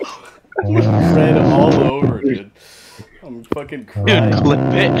 Red all over, dude. I'm fucking Dude, crying. clip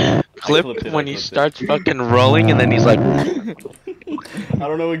it. Clip clipped it, when I he clipped starts fucking rolling and then he's like. I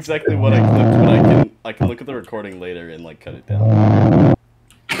don't know exactly what I clipped, but I can look at the recording later and like cut it down.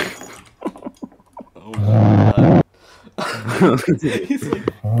 Oh my god. He's like facing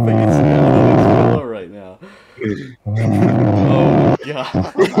on his pillow right now. Oh my god. Yo,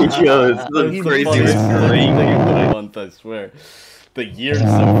 it's the That's craziest funniest scream. thing of the month, I swear. The year so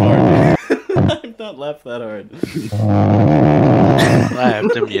far, dude. I've not laughed that hard. I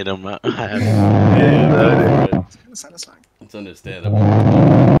have to mute him. I have Yeah, go for it. It's satisfying. It's understandable.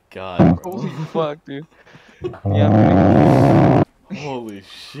 Oh, God, bro. Holy fuck, dude. Yeah, Holy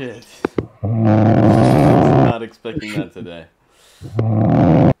shit. Not expecting that today.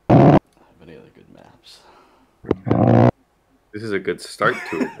 Have any other good maps? This is a good start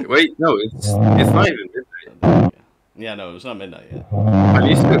to it. Wait, no, it's not even midnight. Yeah, no, it's not midnight yet. I'm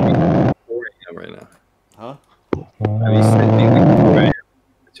used to it being 4 a.m. right now. Huh? I'm used to it being like 4 a.m.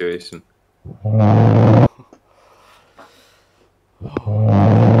 situation.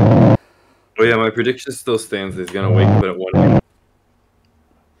 Oh yeah, my prediction still stands. He's gonna wake up at 1 a.m.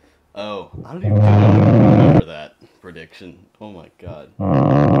 Oh, I don't even remember that prediction. Oh my god.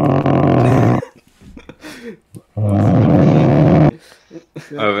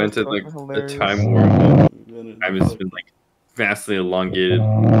 I've entered like a time wormhole. Time has been like vastly elongated.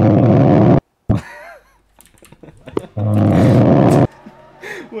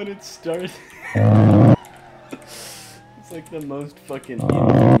 When it starts, it's like the most fucking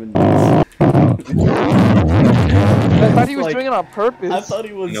inhuman. I thought he was Like, doing it on purpose. I thought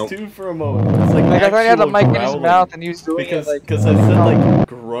he was Nope. too for a moment. It's like, Like I thought he had the actual mic in his growling. mouth and he was doing Because it like. I said like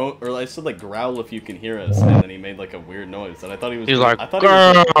groan or I said like growl if you can hear us, and then he made like a weird noise, and I thought he was. He's like, I thought he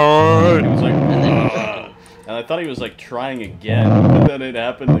was like, "Grrr." And I thought he was like trying again, but then it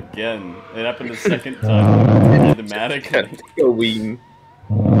happened again. It happened the second time, automatically. Going.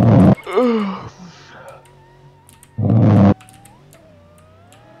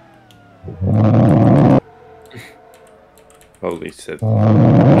 Holy shit.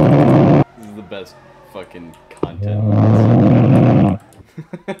 This is the best fucking content.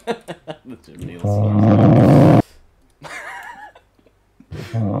 The Jameil songs.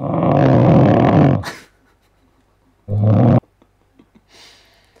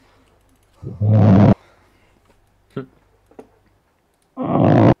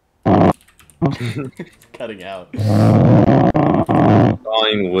 Cutting out.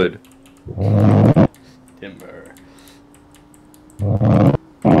 Sawing wood. Timber.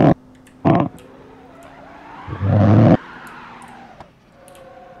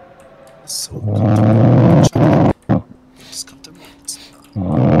 So comfortable. Just comfortable.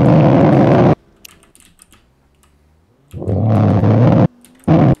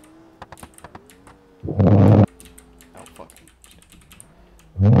 Oh, fucking.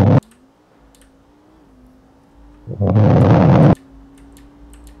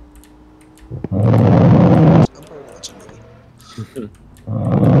 I'm probably watching a movie.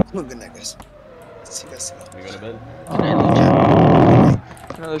 Good night, guys. See you guys soon. We go to bed?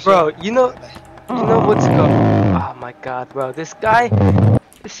 Bro, you know what's going? Oh my god, bro, this guy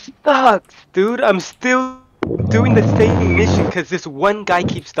sucks, dude. I'm still doing the same mission because this one guy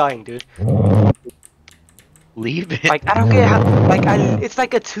keeps dying, dude. Leave it. Like I don't get how. Like it's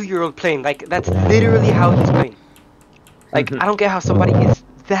like a 2-year-old playing. Like that's literally how he's playing. Like I don't get how somebody is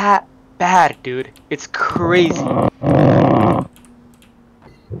that bad, dude. It's crazy.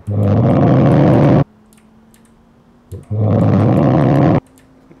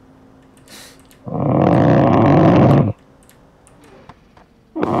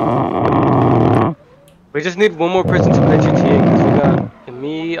 We just need one more person to play GTA because we got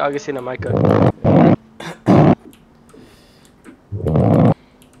me, Augustine, and Micah.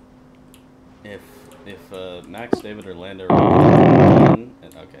 If Max, David, or Lando are on,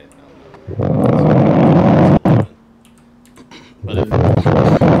 and okay, no. But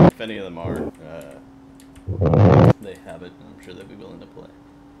if any of them are, they have it. I'm sure they'd be willing to play.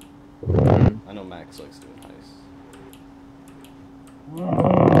 I know Max likes doing heists.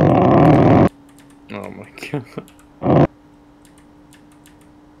 Oh my god.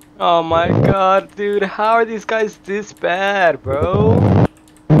 Oh my god, dude, how are these guys this bad, bro?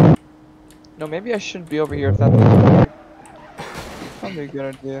 No, maybe I shouldn't be over here if that's probably a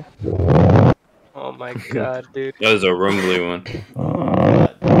good idea. Oh my god, dude. That was a rumbly one.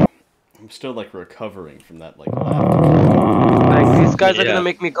 God, I'm still like recovering from that like laughter. Like these guys are Yeah. gonna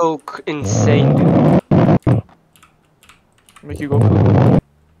make me go insane, dude. Make you go poop.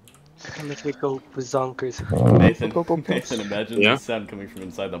 Gonna make me go zonkers. Nathan, Go, go, go. Nathan, imagine Yeah? the sound coming from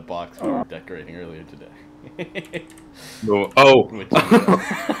inside the box we were decorating earlier today. Oh. Which,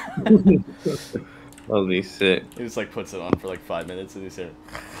 Holy shit. he just like puts it on for like 5 minutes and he's here.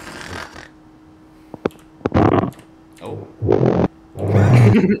 Oh.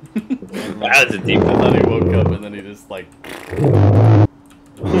 That's a deep And then he woke up and then he just like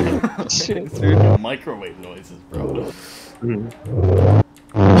Shit, dude, microwave noises, bro.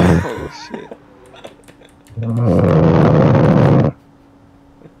 Holy shit.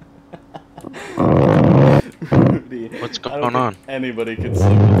 Rudy, What's I don't going on? think anybody could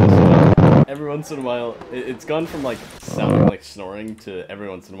sleep with this one. Every once in a while, it's gone from like sounding like snoring to every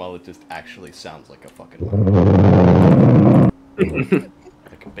once in a while it just actually sounds like a fucking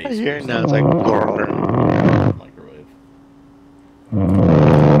like a bass. I hear or it now. It's like microwave.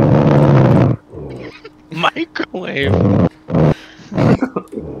 microwave.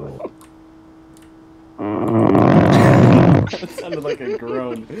 It sounded like a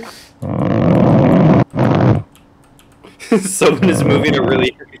groan. Someone is moving a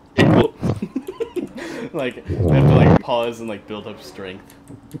really heavy table. Like, I have to like pause and like build up strength.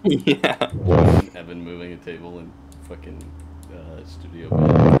 Yeah. And Evan moving a table in fucking studio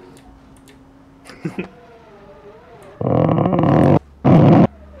bed.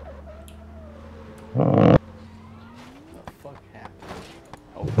 What the fuck happened?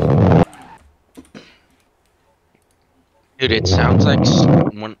 Oh. Dude, it sounds like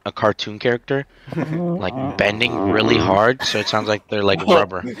when a cartoon character like bending really hard, so it sounds like they're like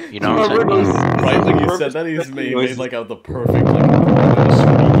rubber. You know what I'm saying? Right when you said that, he made like out the perfect like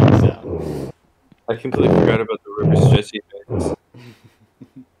squeaking sound. I completely forgot about the rubber stretchy bands.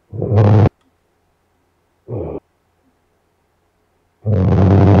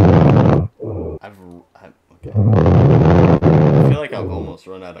 Okay. I feel like I've almost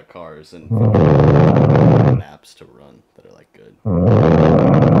run out of cars and fucking maps to run that are like good.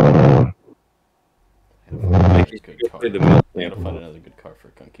 I gotta find another good car for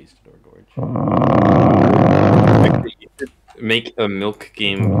Conquistador Gorge. Make a milk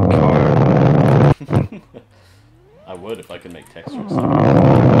game car. I would if I could make textures.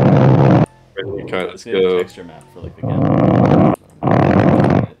 Okay, let's Let's get a go. texture map for like the camera.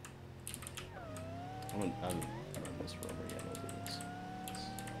 I'm this rubber again. We'll do this.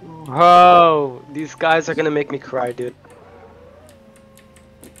 Oh, these guys are gonna make me cry, dude.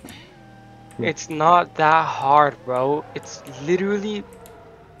 It's not that hard, bro. It's literally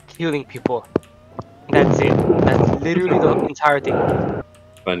killing people. That's it. That's literally the entire thing.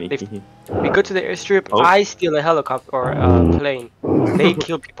 Funny. We go to the airstrip, Oh. I steal a helicopter or a plane. They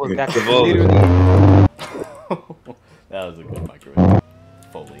kill people. That's Revolver. literally. That was a good microwave.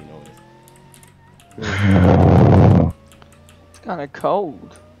 Foley noise. It's kind of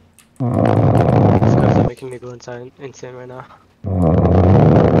cold. These guys are making me go insane right now.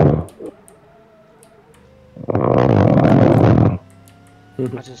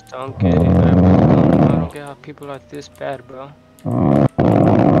 I just don't get it. I don't get how people are this bad, bro.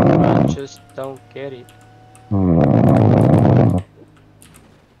 I just don't get it.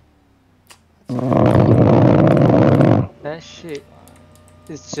 That shit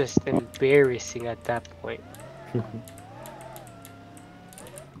is just embarrassing at that point.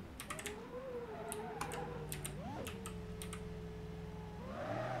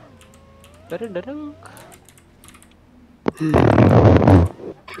 Da-da-da-dunk.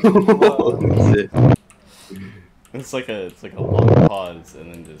 It's like a long pause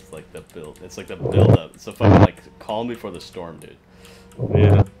and then just like the build. It's like the build up. So fucking like calm before the storm, dude.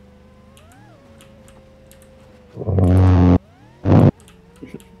 Yeah.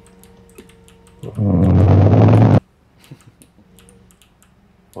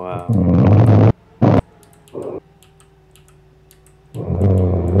 Wow.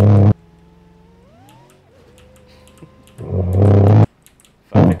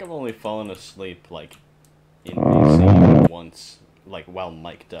 I think I've only fallen asleep like in VC once, like while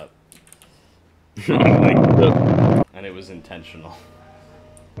mic'd up, and it was intentional.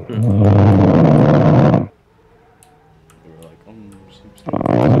 We were like, sleep.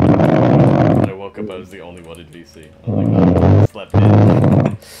 And I woke up, I was the only one in VC. I was like, oh, I slept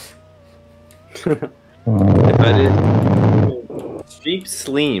in. But it stream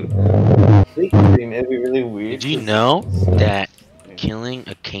sleep. Stream, it'd be really weird. Do you know that killing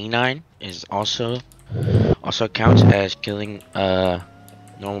a canine is also counts as killing a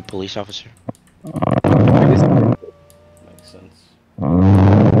normal police officer? Makes sense.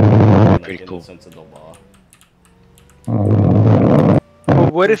 Pretty In cool. the sense of the law.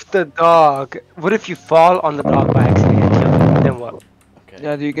 But what if the dog? What if you fall on the dog by accident and kill him? Then what? Okay.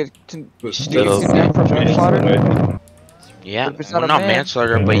 Yeah, do you get Still- condemned for manslaughter? Yeah, If it's well, not a not man.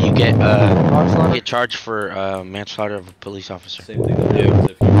 manslaughter, but you get Manslaughter? charged for manslaughter of a police officer. Same thing that happens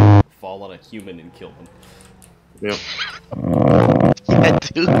if you fall on a human and kill them. Yeah. Yeah,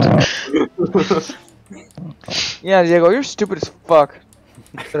 dude. Yeah, Diego, you're stupid as fuck.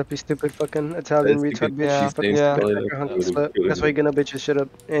 Shut up, you stupid fucking Italian retard bitch. Yeah, You fucking yeah. stupid hunky slut. That's why you're gonna bitch your shit up.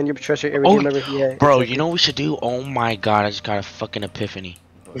 And you trash every Oh, game ever. Yeah. Bro, exactly. you know what we should do? Oh my god, I just got a fucking epiphany.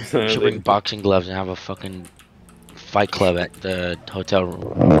 We should Like, bring boxing gloves and have a fucking fight club at the hotel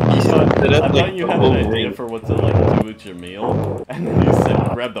room. I thought like you the had whole an idea ring. for what to like do with Jameil, and then you said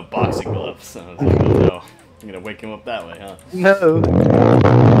grab the boxing gloves. And I was like, oh no, I'm gonna wake him up that way, huh? No.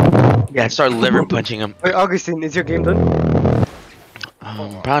 Yeah, start liver punching him. Wait, Augustine, is your game done?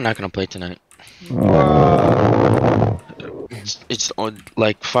 Probably not gonna play tonight. It's on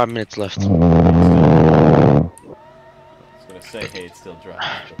like 5 minutes left. I was gonna say, hey, it's still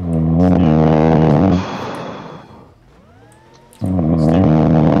dry.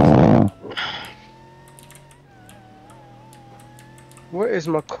 Where is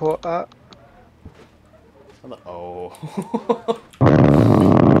my core at? Oh.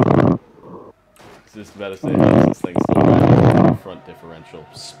 Just about to say, how's this thing still running? Front differential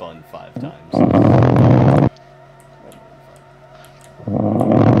spun 5 times.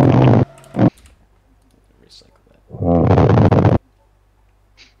 Recycle that.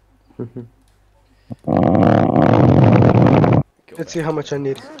 Let's see how much I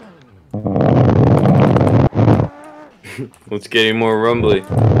need. It's getting more rumbly.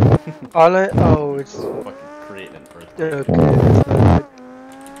 Oh, it's Fucking creating an earthquake. okay. That's not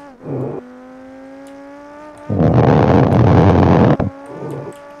good.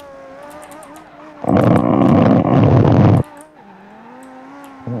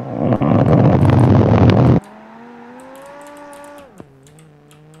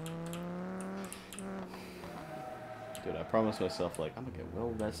 Dude, I promised myself like I'm gonna get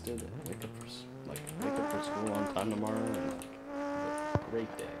well rested and wake up for school on time tomorrow and like have a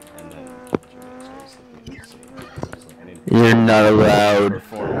great day. And then Jameil started sleeping in the scene. I was like, I need to You're not allowed.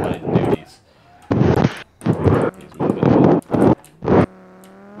 perform my duties. He's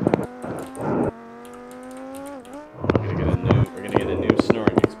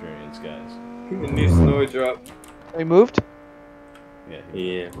We moved? Yeah.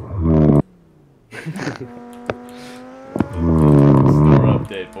 Yeah. Snore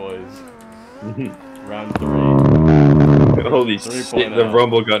update, boys. Round 3. Holy 3.0. shit, the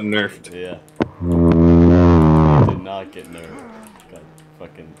rumble got nerfed. Yeah. It did not get nerfed. Got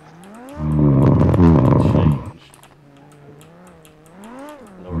fucking changed.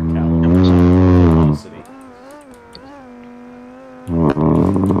 Lower caliber velocity.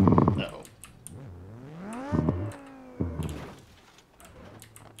 Uh-oh.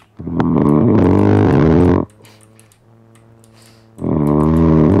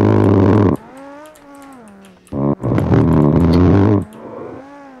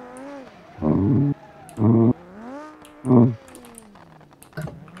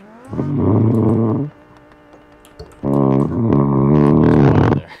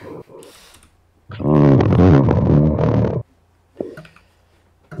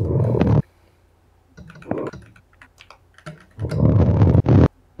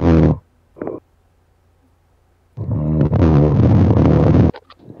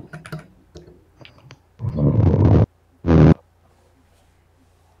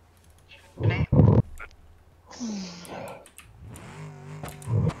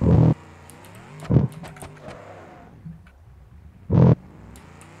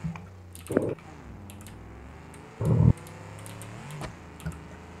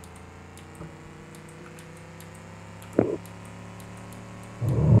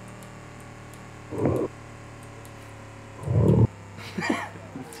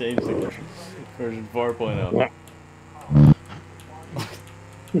 Changed again. Version 4.0.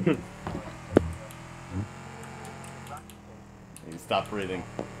 Stop breathing.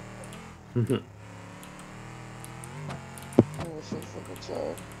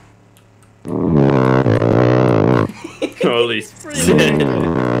 Holy shit.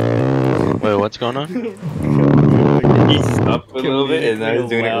 Wait, what's going on? He stopped a little bit and now he's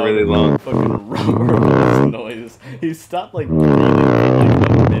doing it really long. Fucking rubber noise. He stopped like breathing for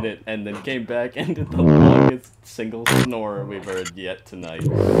like a minute and then came back and did the longest single snore we've heard yet tonight.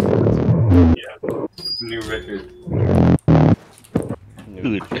 Yeah. New record. New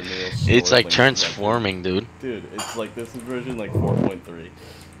Dude, Jameil it's like snorkeling transforming, dude. record. Dude, it's like this is version like 4.3.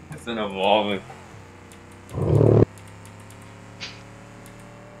 It's an evolving.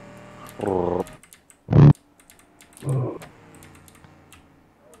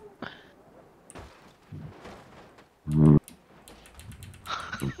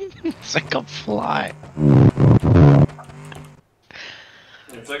 It's like a fly.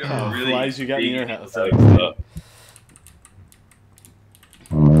 It's like a really Flies you got in your big, house. like, I need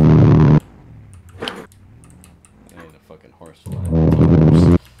a fucking horse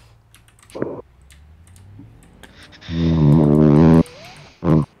fly.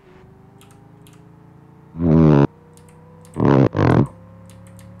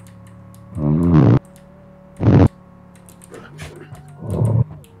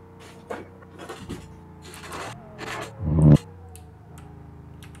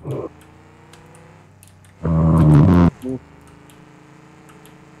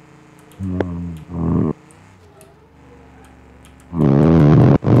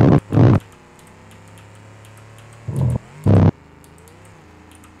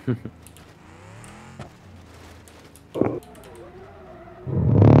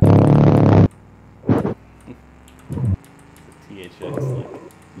 THX like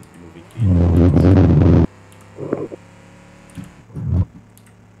movie theater.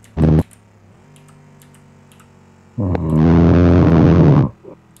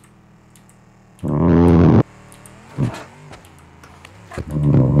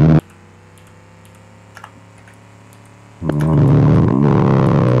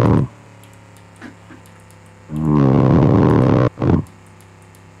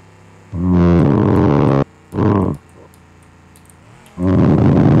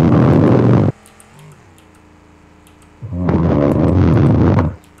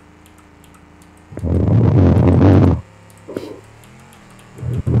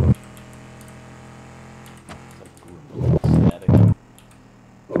 Static.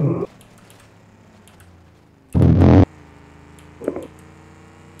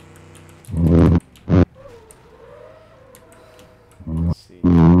 Let's see.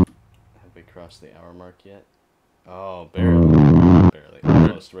 Have we crossed the hour mark yet? Oh, barely. Barely.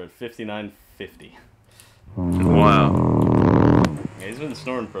 Almost. We're at 59:50. Wow. Yeah, he's been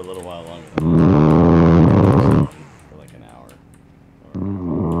snoring for a little while longer than that. For like an hour.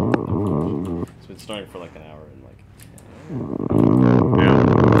 He's been snoring for like an hour and like.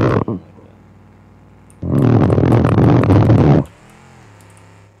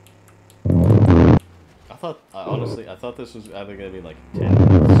 I thought, honestly, I thought this was either gonna be like 10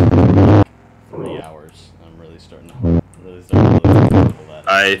 minutes or like 3 hours. I'm really starting to look into that.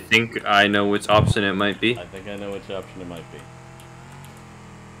 I think I know which option it might be. I think I know which option it might be.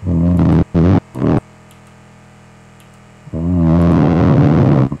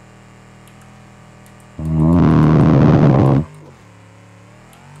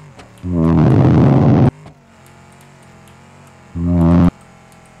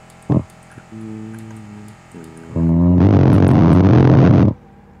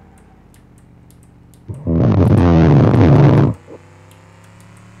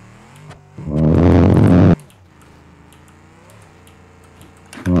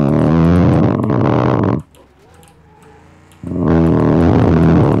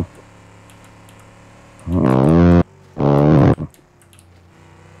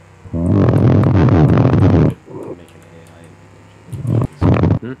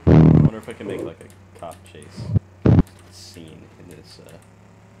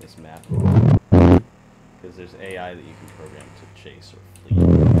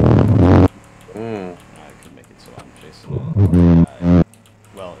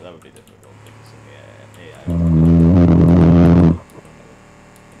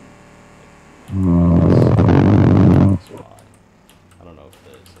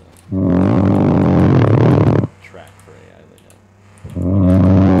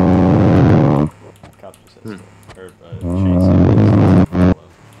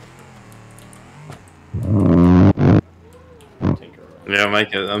 Yeah,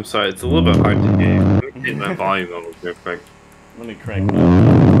 Mike, I'm sorry, it's a little bit hard to hear. Let me change my volume level real quick. Let me crank my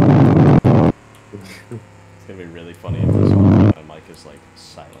up. It's gonna be really funny if this one my mic is like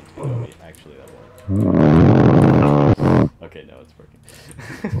silent. You know, actually that worked. Okay, no, it's working.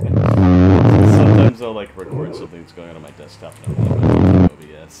 Sometimes I'll like record something that's going on my desktop and I'm like,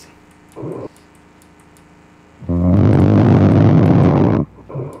 OBS.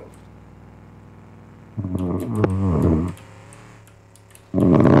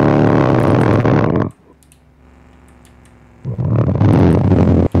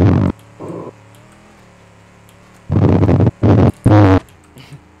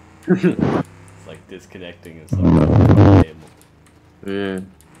 It's like disconnecting and stuff. Yeah.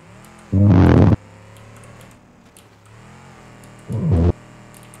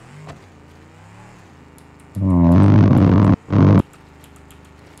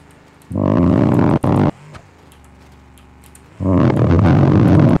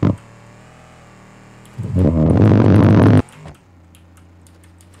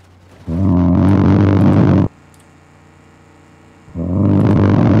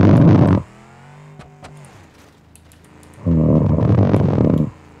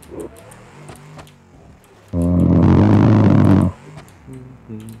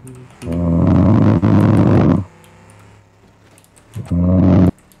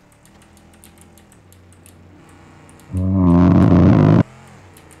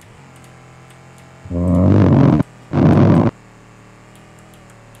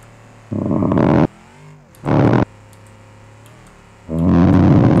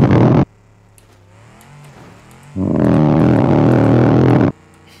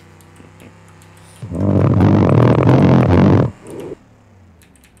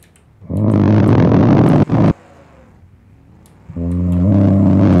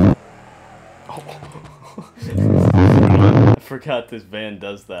 I forgot this van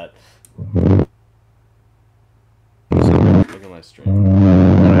does that. Look at my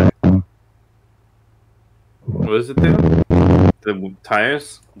stream. What does it do? The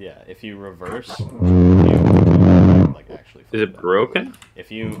tires? Yeah, if you reverse, like actually. Is it broken?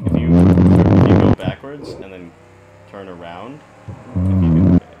 If you go backwards and then turn around,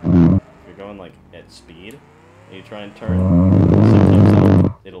 if you're going like at speed and you try and turn,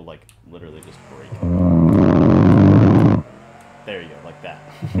 sometimes it'll like literally just break. There you go, like that.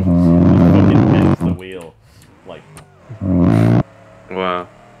 It fucking bends the wheel, like. Wow.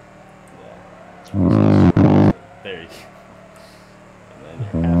 Yeah. There you go. And then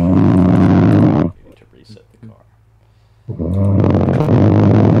you're actually need to reset the car.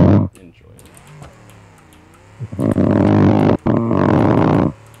 Enjoy it.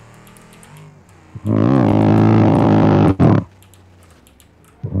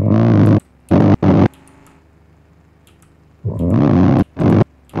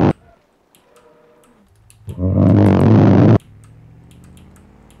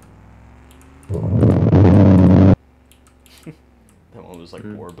 That one was like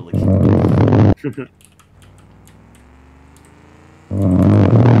warbly.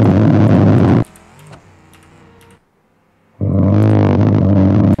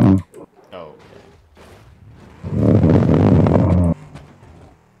 Oh, okay.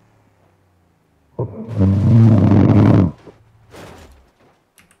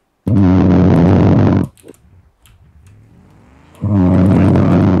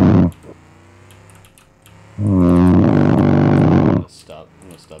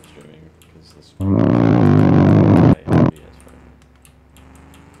 gonna stop streaming because this. Oh.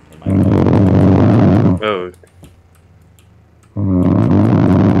 I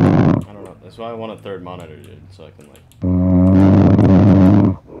don't know. That's why I want a third monitor, dude, so I can like.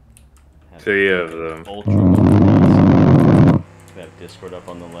 Have 3 of them. ultra multitasking. Have Discord up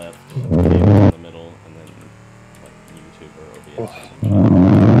on the left, gaming in the middle, and then like YouTube or OBS or something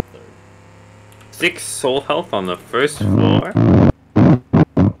on the third. 6 soul health on the first floor?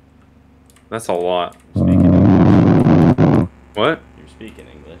 That's a lot. Speaking English. What? You're speaking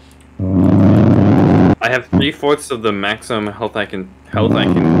English. I have 3/4 of the maximum health I can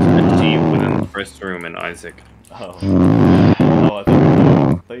achieve within the first room in Isaac. Oh. Oh, I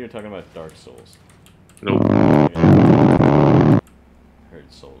thought you were talking about Dark Souls. Nope.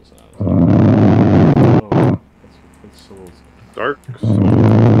 Heard Souls. And I was like, oh, that's Souls. Dark Souls. Yeah,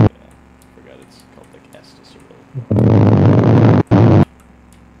 I forgot it's called like Estus or whatever.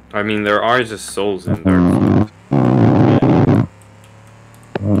 I mean, there are just souls in Dark Souls.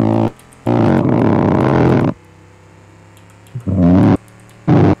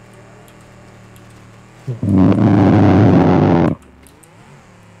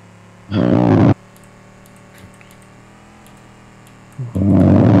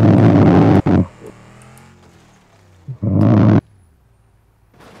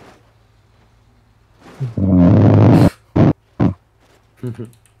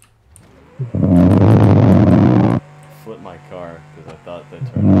 Flip my car because I thought the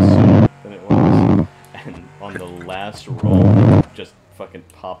turn was sooner than it was, and on the last roll, just fucking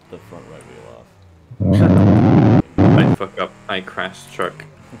popped the front right wheel off. I fuck up. I crash truck.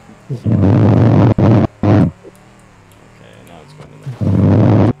 Okay, now it's going to the.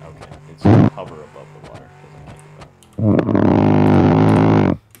 Okay, it's going to hover above the water because I can't get back.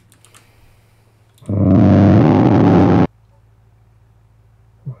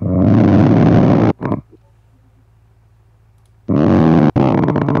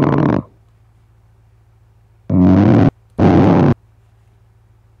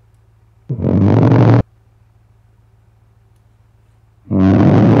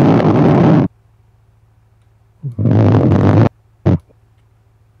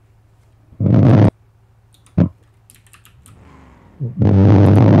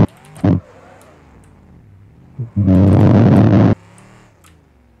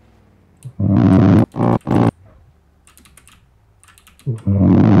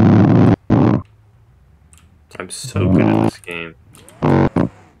 I'm so good at this game.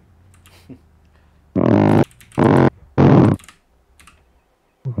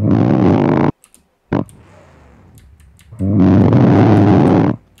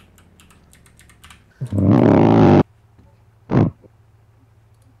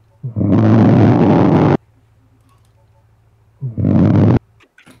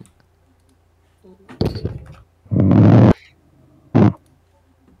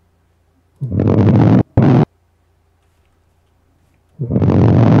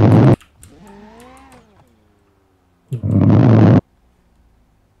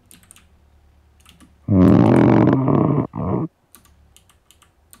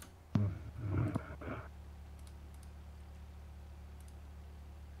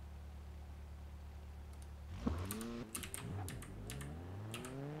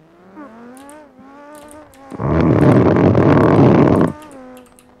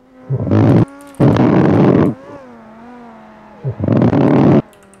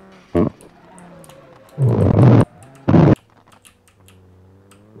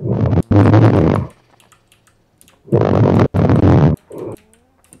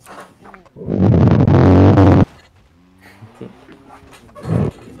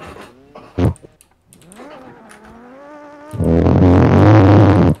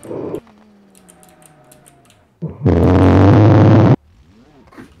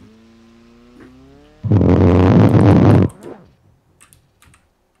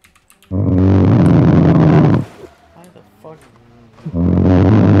 Why the fuck?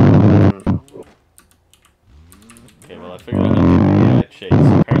 Okay, well I figured out how to do that chase.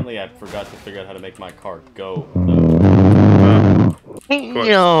 Apparently I forgot to figure out how to make my car go, though.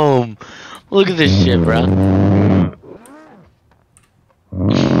 Damn! Look at this shit, bro.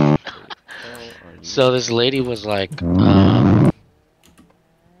 So this lady was like,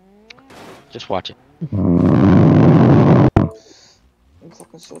 just watch it. I'm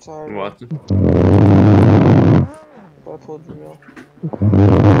fucking so tired. What? But I pulled Jameil.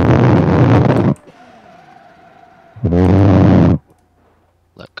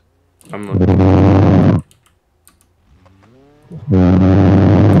 Look. I'm looking.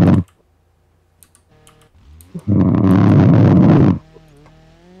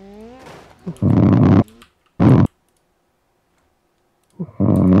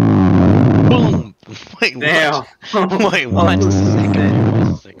 Wait, Damn. what? Wait, watch a second. Watch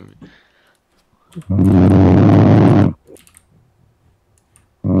a second.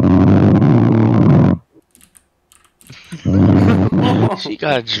 She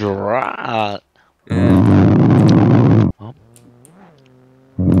got dropped. Yeah. Oh.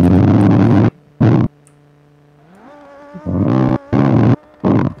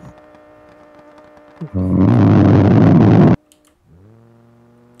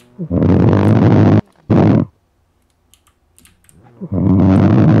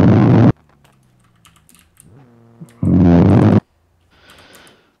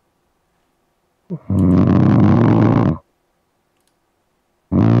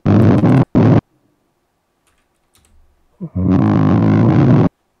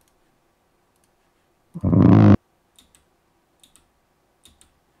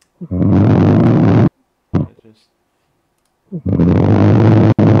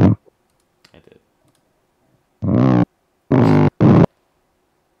 I did. That's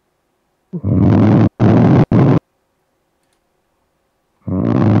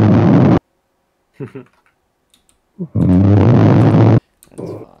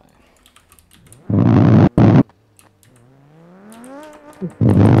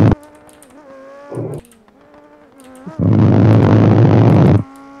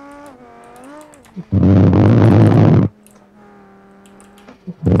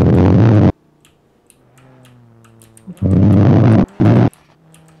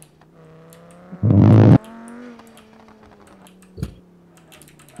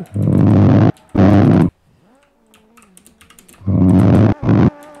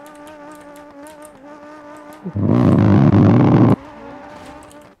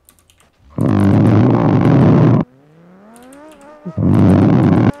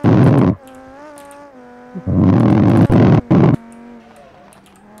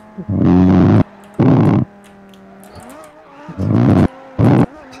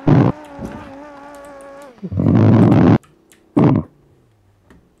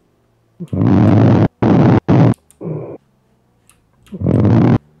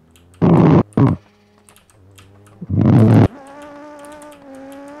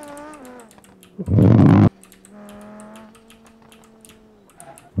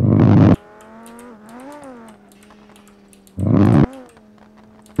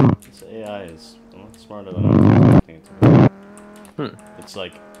This AI is a lot smarter than I was expecting it to be. It's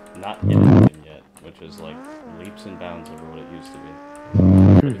like not hit anything yet, which is like leaps and bounds over what it used to be.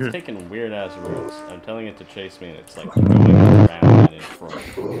 But it's taking weird ass routes. I'm telling it to chase me, and it's like going around and in front.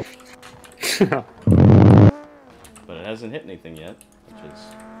 But it hasn't hit anything yet, which is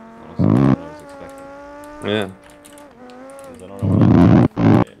honestly what I was expecting. Yeah. Because I don't know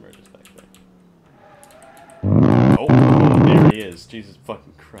what okay, emerges back there. Oh, there he is. Jesus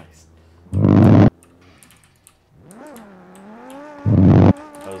fucking Christ. I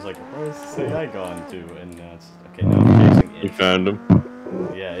was like, where's this AI gone to? And now it's okay. Now I'm chasing it. You found him.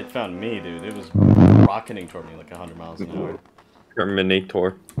 Yeah, it found me, dude. It was rocketing toward me like 100 miles an hour.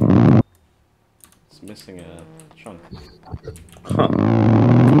 Terminator. It's missing a chunk. Huh.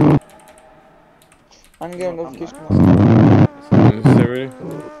 I'm getting a notification. Seriously?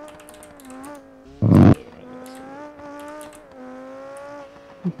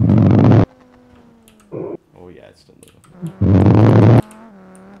 Oh yeah, it's still moving.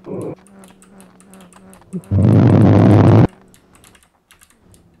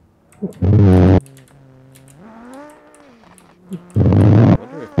 I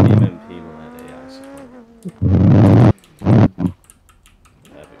wonder if BeamNG will have AI support.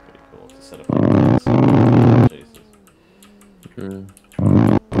 That'd be pretty cool to set up like chases.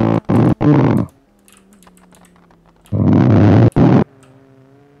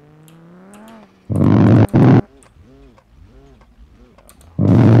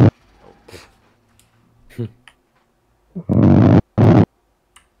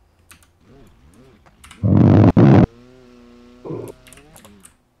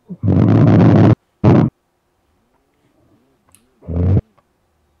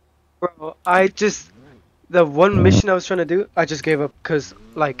 Bro, the one mission I was trying to do, I just gave up because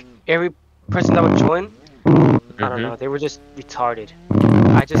like every person that would join, I don't know, they were just retarded.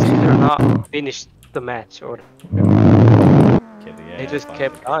 I just could not finish the match, or they just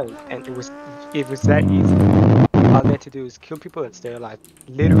kept dying, and it was that easy. All they had to do is kill people and stay alive.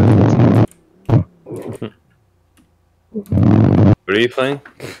 Literally. What are you playing?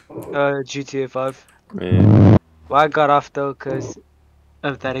 GTA 5. Yeah. Well, I got off though because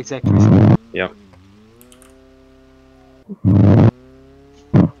of that exact reason. Yep.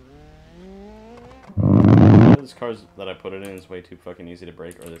 What is those cars that I put it in is way too fucking easy to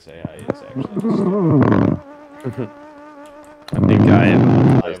break, or this AI is actually just stupid. I think I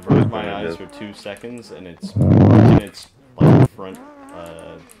am. I averted my eyes for 2 seconds, and it's in its like front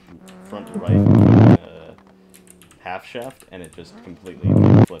right half shaft, and it just completely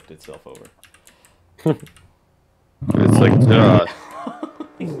flipped itself over. It's like,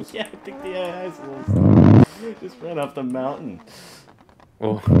 Yeah, I think the AI is a little slow. Just ran up the mountain.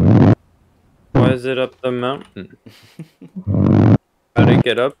 well, why is it up the mountain? How'd it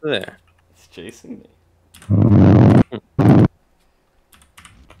get up there? It's chasing me.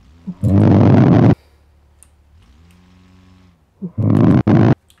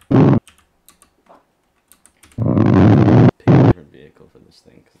 Pick a different vehicle for this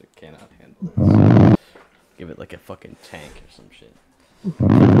thing because it cannot handle this. Give it like a fucking tank or some shit.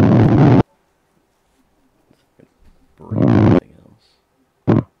 Break everything else.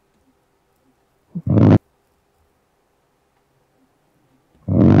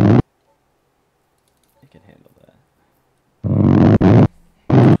 It can handle that.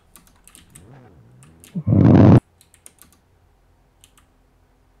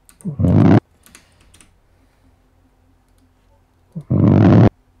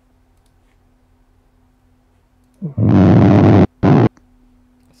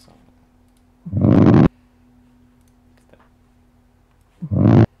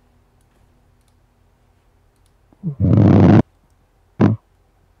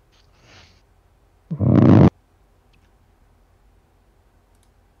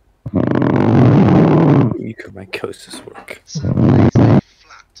 You could make coasters work.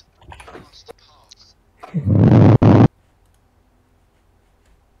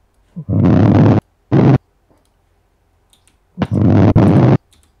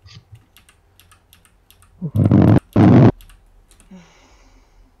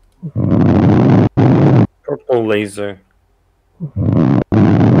 Purple laser.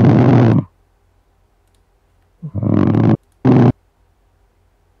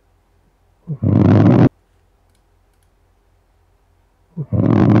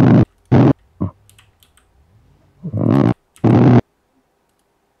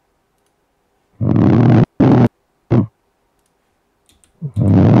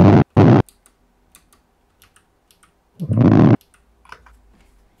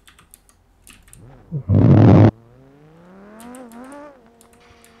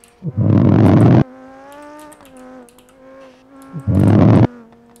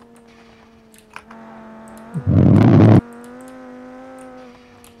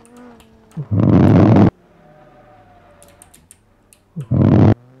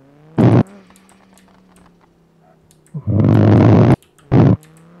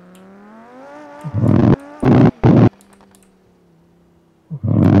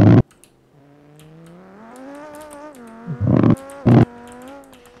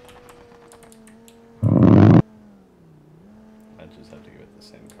 I just have to give it the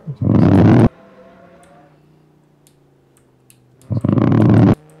same cards.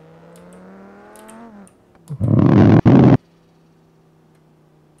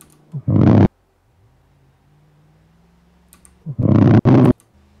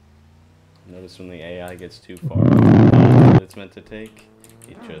 Notice when the AI gets too far from the path that it's meant to take,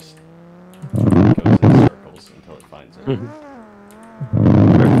 it just goes in circles until it finds it.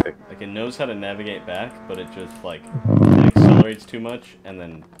 Perfect. Like, it knows how to navigate back, but it just, like, it accelerates too much and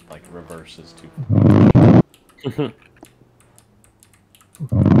then, like, reverses too much.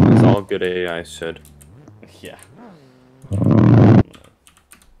 It's all good AI should. Yeah.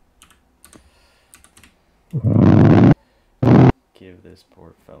 Give this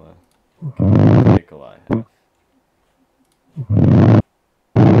poor fella the vehicle I have.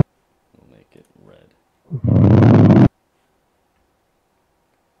 We'll make it red.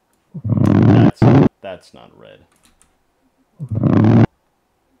 That's not red. That's not red.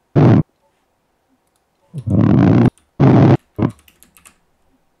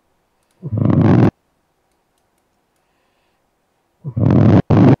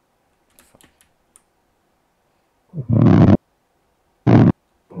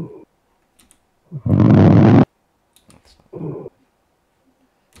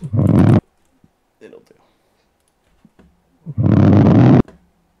 It'll do.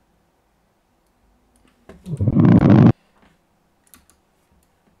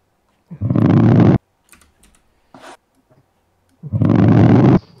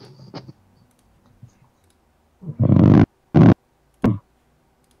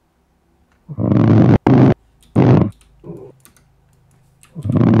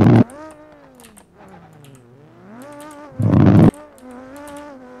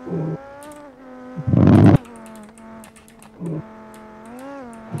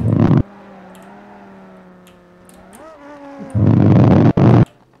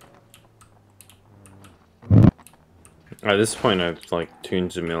 At this point, I've like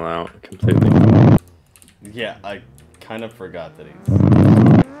tuned Jameil out completely. Yeah, I kind of forgot that he's.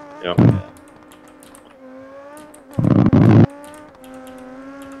 Yep. Yeah.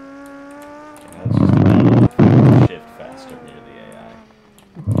 Now it's just a matter of shift faster near the AI.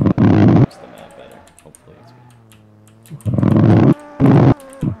 Makes the map better. Hopefully it's good.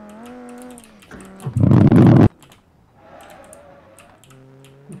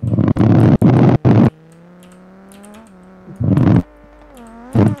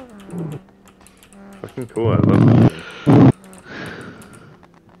 Fucking cool. I love this game.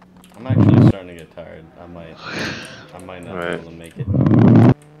 I'm actually starting to get tired. I might not be able to make it.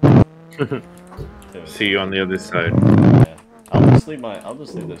 To it. See you on the other side. Yeah. I'll just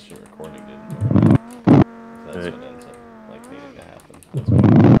leave this shit recording, dude. If that's what ends up like needing to happen. That's what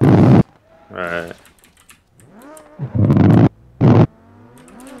Alright.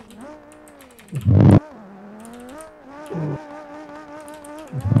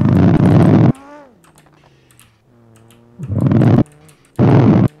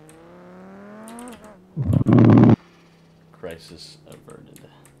 crisis averted.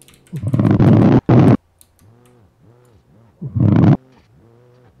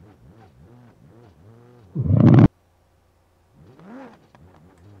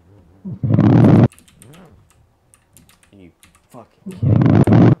 Are you fucking kidding me?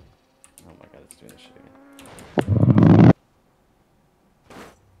 Oh my god, it's doing this shit again.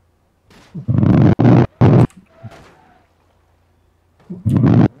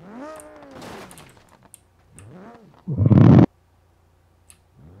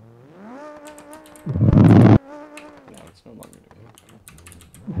 No, it's no longer doing it.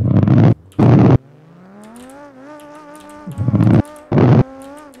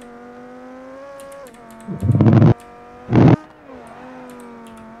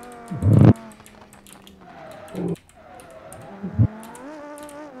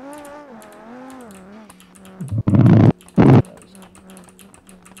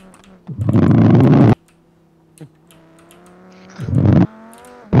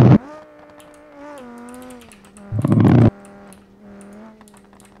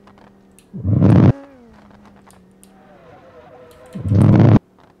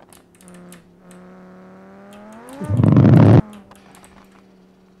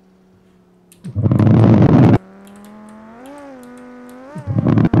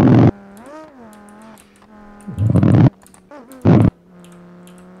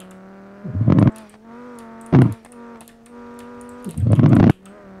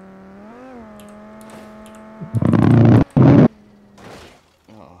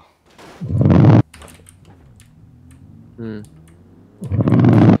 Oh. Hmm.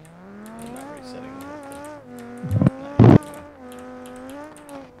 I'm not resetting the whole thing. Not yet,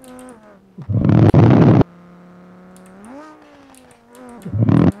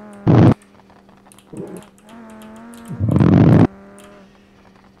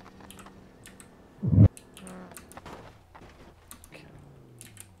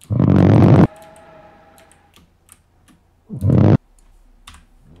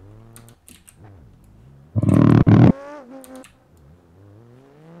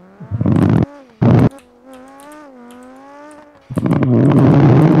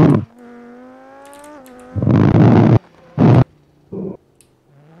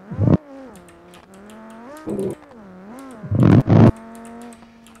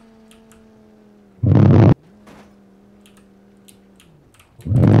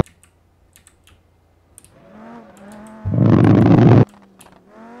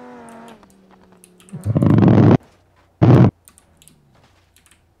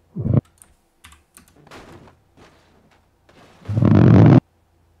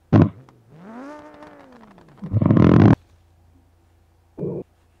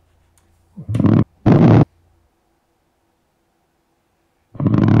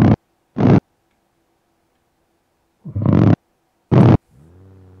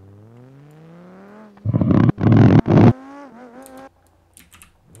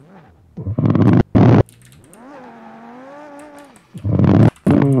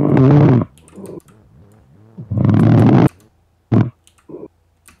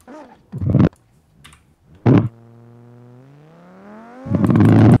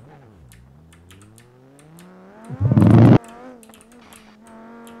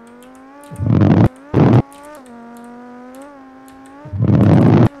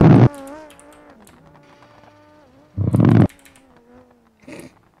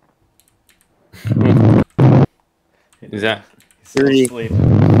 Is that? He's still 3. asleep.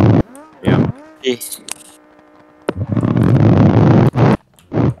 Yeah.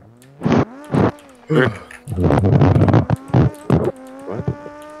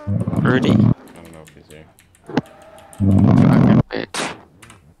 Rudy. I don't know if he's here. Fucking bitch.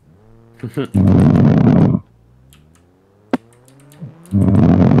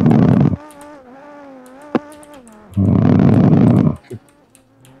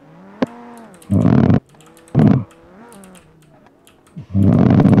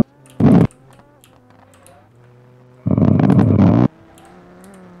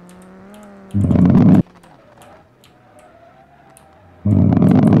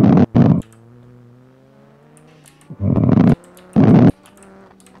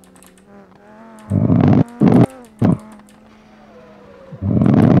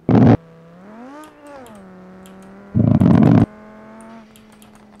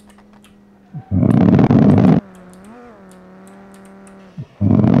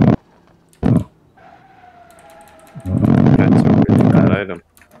 That's a really bad item.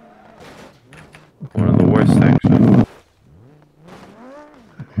 One of the worst, actually.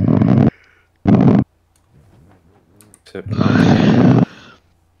 Except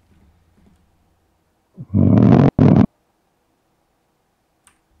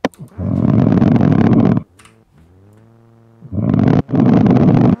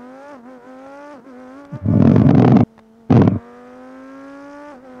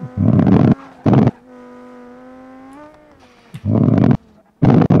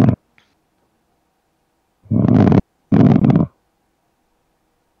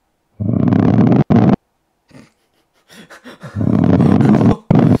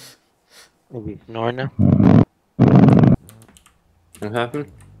Maybe snoring now. what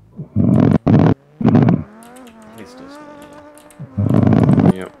happened? He's still snoring.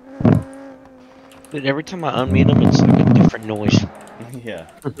 Yep. Dude, every time I unmute him, it's like a different noise. Yeah.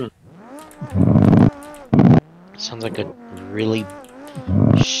 It sounds like a really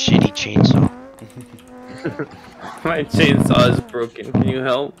shitty chainsaw. My chainsaw is broken. Can you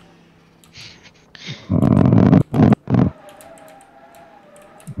help?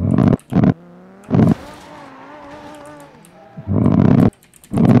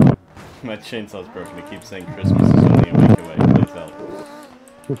 My chainsaw's broken. It keeps saying Christmas is only a week away. Please help.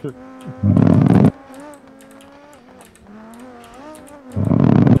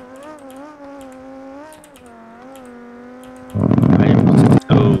 I am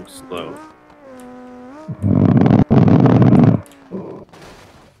so slow.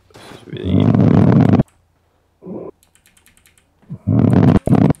 This is really.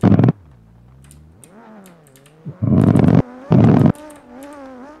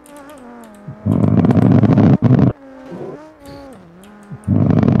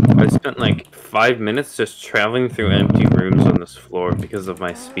 I spent like 5 minutes just traveling through empty rooms on this floor because of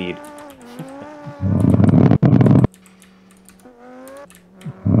my speed.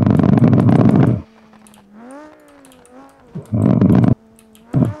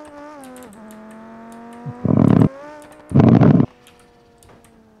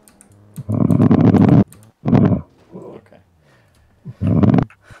 Okay. I'm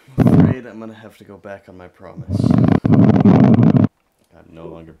afraid I'm gonna have to go back on my promise. I'm no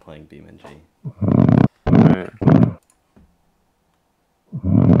longer playing BeamNG. Alright.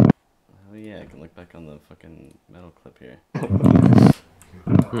 Oh yeah, I can look back on the fucking metal clip here.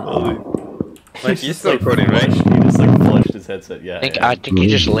 Like, you're still Like, recording, right? He just like flushed his headset. Yeah. I think he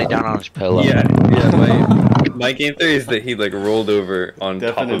just laid down on his pillow. Yeah, my game theory is that he like rolled over on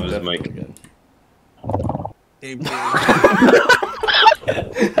top of his mic. Again.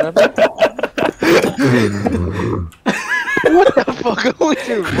 What the fuck are we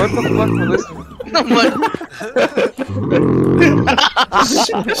doing? What the fuck are we listening? I'm like, I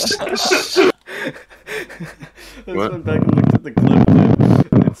just What? went back and looked at the clip,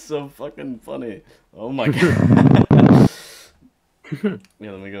 dude. It's so fucking funny. Oh my god.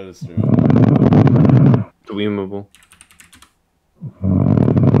 Yeah, let me go to stream. Dweemable.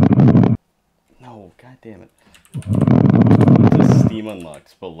 No, god damn it. Just Steam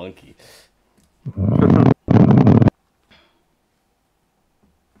unlocked, Spelunky.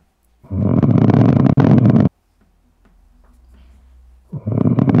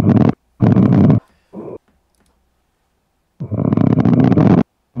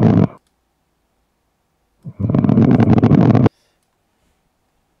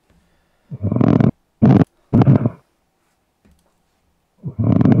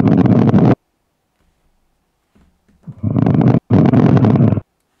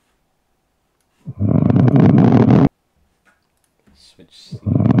 Switch scenes.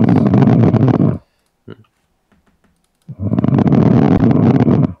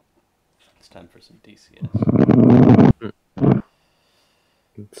 It's time for some DCS.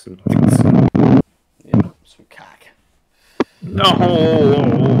 Some things. Yeah, some cock. No.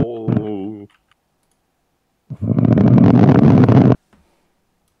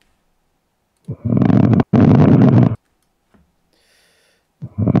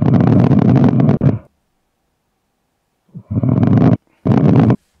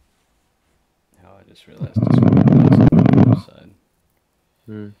 just realized Discord was on the other side.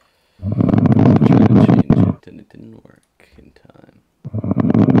 I tried to change it and it didn't work in time.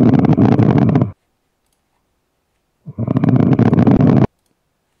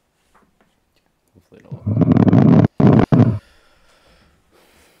 Hopefully it'll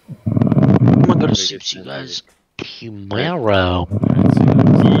I'm gonna go to sleep, see you guys tomorrow.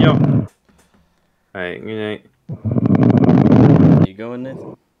 Yo. Alright, good night. Are you going,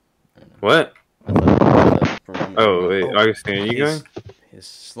 Nathan? What? I thought for a moment you Oh, were wait, going. Augustine, are you going? His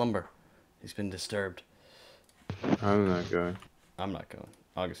slumber. He's been disturbed. I'm not going. I'm not going.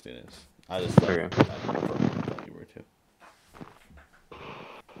 Augustine is. I just thought, Okay. I thought you were too.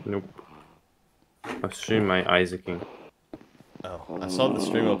 Nope. I'll stream my Isaacing. Oh, I saw the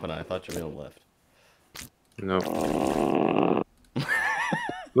stream open and I thought Jameil left. Nope.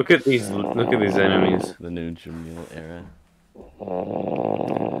 Look at these enemies. The new Jameil era.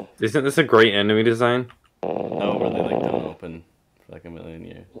 Isn't this a great enemy design? Oh, where they like don't open for like a million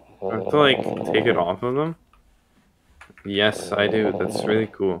years. I have to like take it off of them? Yes, I do. That's really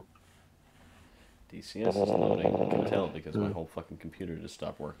cool. DCS is loading. I can tell because my whole fucking computer just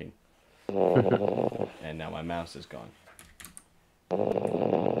stopped working. And now my mouse is gone.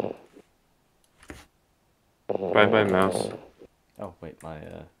 Bye bye mouse. Oh wait,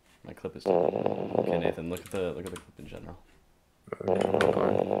 my clip is done. Okay, Nathan, look at the clip in general.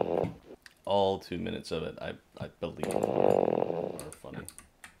 All 2 minutes of it, I believe, are funny,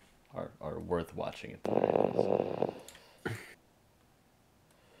 are worth watching at the very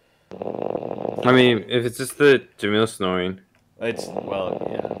least. I mean, if it's just the Jameil snoring. It's well,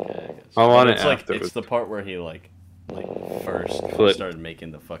 yeah, okay, I guess. I want it It's like afterwards. it's the part where he like first Flip. started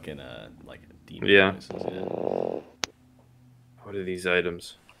making the fucking like demon Yeah. noises. Yeah. What are these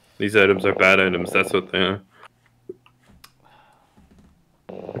items? These items are bad items. That's what they are.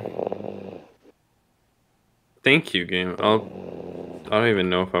 Thank you, game. I don't even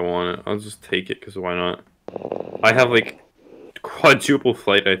know if I want it. I'll just take it because why not? I have like quadruple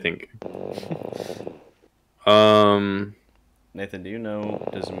flight, I think. Nathan, do you know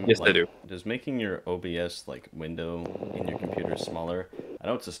Yes, I do. Does making your OBS like window in your computer smaller? I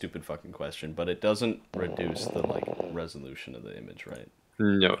know it's a stupid fucking question, but it doesn't reduce the like resolution of the image, right?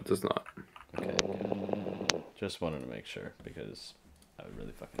 No, it does not. Okay, good. Just wanted to make sure because I would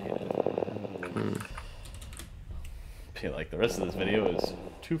really fucking hate it. Be like the rest of this video is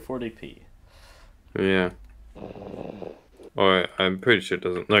 240p. Yeah. Or I'm pretty sure it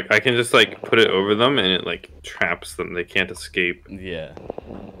doesn't. Like I can just like put it over them and it like traps them. They can't escape. Yeah.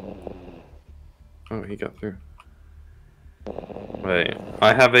 Oh, he got through. Right.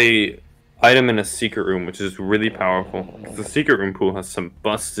 I have a item in a secret room, which is really powerful. 'Cause the secret room pool has some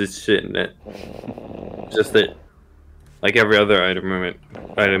busted shit in it. Just that, like every other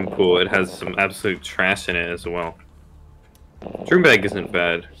item pool, it has some absolute trash in it as well. Dream bag isn't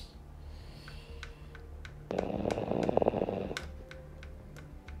bad.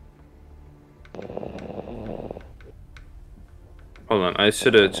 Hold on, I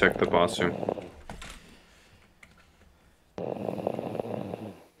should have checked the boss room.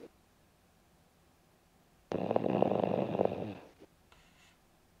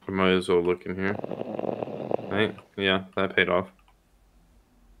 I might as well look in here. Right? Yeah, that paid off.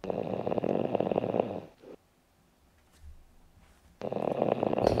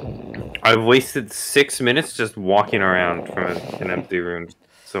 I've wasted 6 minutes just walking around from an empty room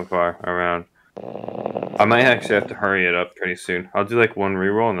so far around. I might actually have to hurry it up pretty soon. I'll do like one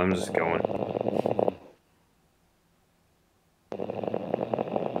reroll and I'm just going.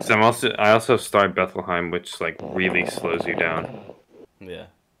 So I also have Star Bethlehem, which like really slows you down. Yeah.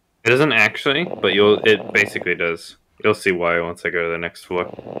 It doesn't actually, but it basically does. You'll see why once I go to the next floor.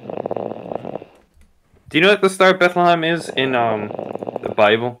 Do you know what the Star Bethlehem is in the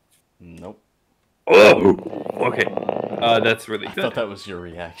Bible? Nope. Oh, okay. That's really I good. thought that was your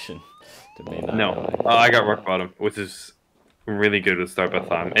reaction to me not No, knowing. I got rock bottom, which is really good with Star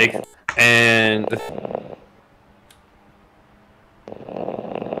Bethlehem. And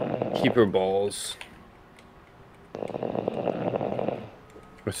keeper balls.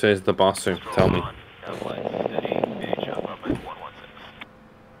 What says the boss room? Tell me.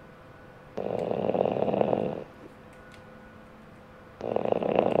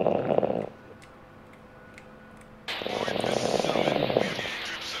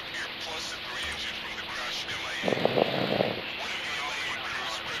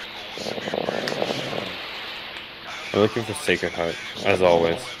 We're looking for Sacred Heart, as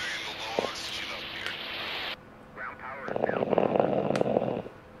always.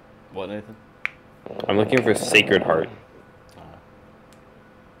 What, Nathan? I'm looking for Sacred Heart. I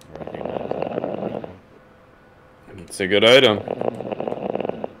recognize that. It's a good item.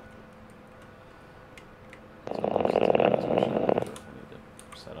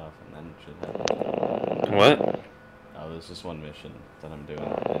 Set off and then it should happen. What? Oh, there's just one mission that I'm doing. And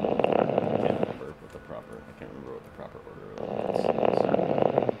I can't remember what the proper order of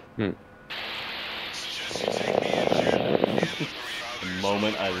it is. The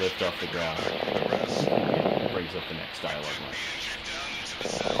moment I lift off the ground, it brings up the next dialogue line.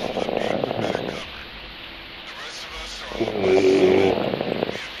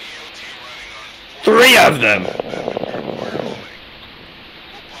 Three of them!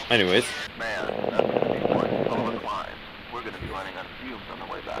 Anyways. Man, that's gonna be one hell of a climb. We're gonna be running on fumes on the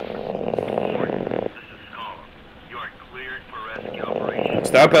way back.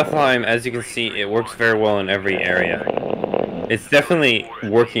 Stout Bethlehem, as you can see, it works very well in every area. It's definitely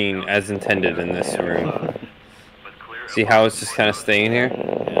working as intended in this room. See how it's just kind of staying here?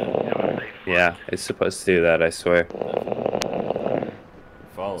 Yeah, it's supposed to do that, I swear.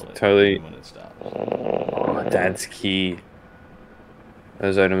 Follow it Totally. when it stops. Oh, that's key.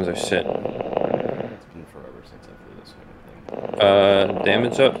 Those items are shit. It's been forever since I flew this fucking thing.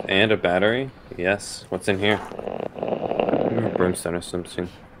 Damage up and a battery? Yes. What's in here? Brimstone or something.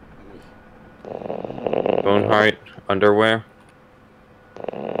 Boneheart, underwear.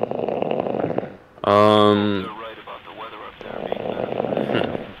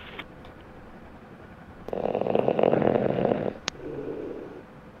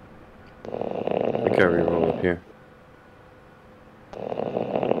 I think I reroll up here.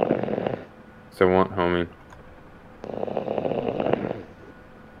 So I want homing.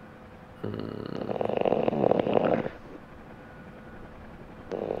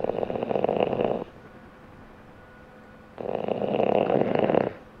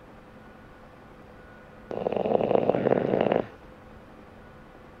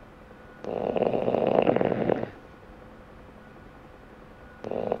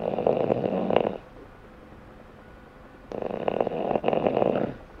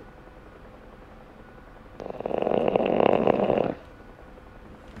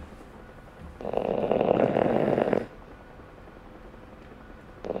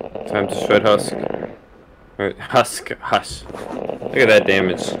 Time to shred husk. Or husk, hush. Look at that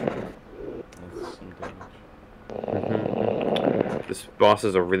damage. That's some damage. This boss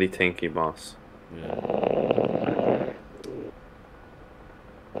is a really tanky boss. Yeah.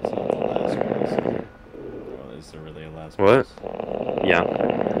 That's not the last boss. Oh, is there really a last What? boss? Yeah.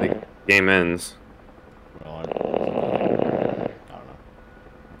 The game ends. Well, I don't know.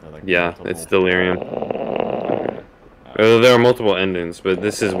 They're like Yeah, multiple- it's delirium. There are multiple endings, but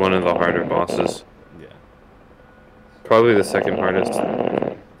this is one of the harder bosses. Yeah. Probably the second hardest.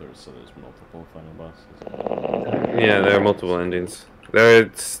 There's multiple final bosses. Yeah, there are multiple endings.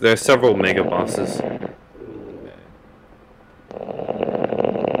 There are several mega bosses. Okay.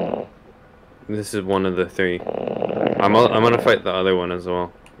 This is one of the three. I'm gonna fight the other one as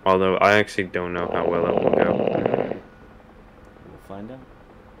well. Although I actually don't know how well it will go. We'll find out.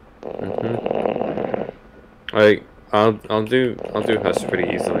 Like I'll do Hush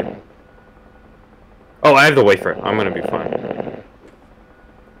pretty easily. Oh, I have the wafer. I'm gonna be fine.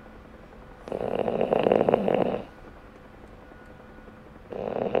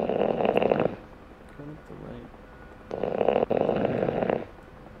 Going up the right.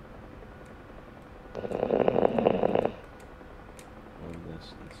 Or this.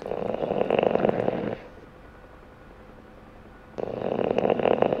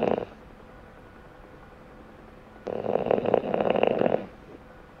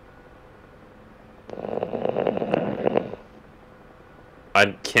 I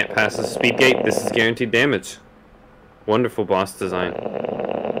can't pass the speed gate. This is guaranteed damage. Wonderful boss design.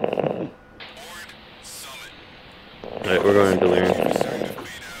 Alright, we're going to delirium.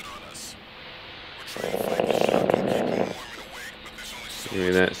 Give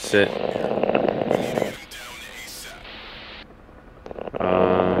me that shit.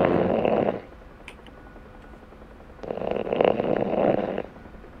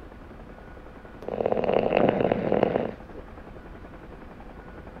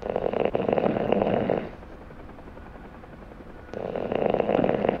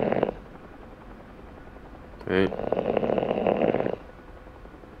 Right.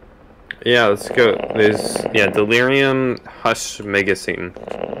 Yeah, let's go. There's delirium, hush, mega Satan.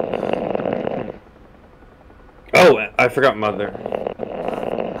 Oh, I forgot mother.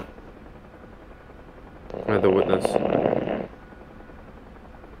 Or the witness.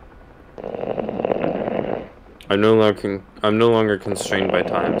 I'm no longer constrained by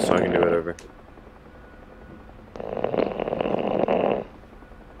time, so I can do whatever.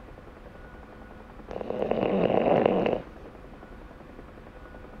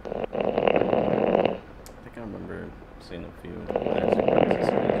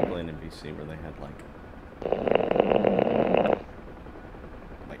 PC where they had like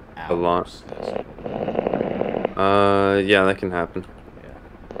hours. A lot. Yeah, that can happen.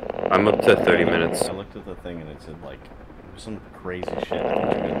 Yeah. I'm up to 30 minutes. I looked at the thing and it said like some crazy shit.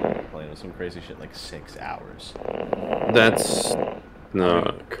 I think you could play it. Some crazy shit like 6 hours. That's no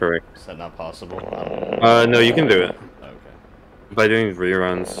correct. Is that not possible? No, you can do it. Okay. By doing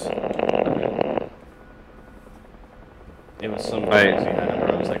reruns. It was some crazy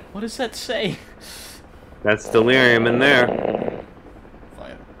number. I was like, what does that say? That's delirium in there.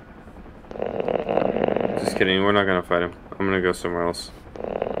 Fight Just kidding, we're not gonna fight him. I'm gonna go somewhere else.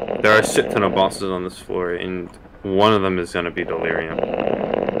 There are a shit ton of bosses on this floor, and one of them is gonna be delirium.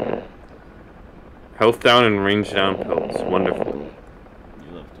 Health down and range down pills. Wonderful.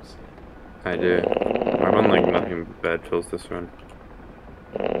 You love to see it. I do. I'm on like nothing but bad pills this run.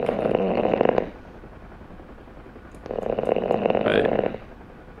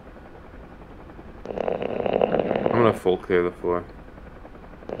 I'm gonna full clear the floor.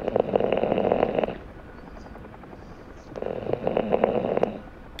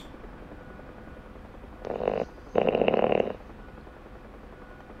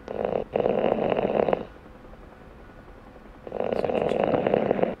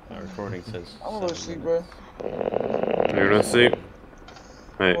 My recording says. I'm gonna go to sleep, bro. You're gonna sleep?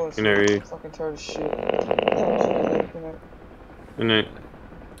 Hey, good night. I'm fucking tired of shit. Good night. Good night.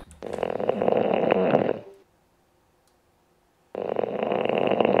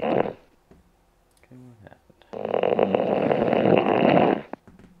 Okay, what happened?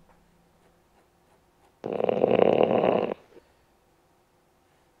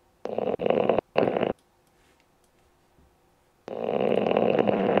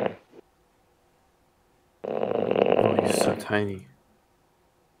 Oh, he's so tiny.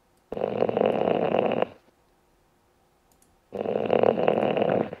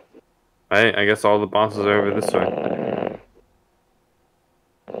 I guess all the bosses are over this way.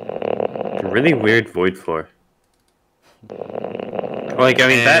 A really weird void floor. Like, I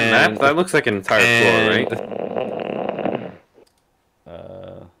mean, that map, that looks like an entire floor, right?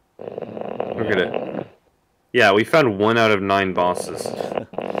 Look at it. Yeah, we found 1 out of 9 bosses.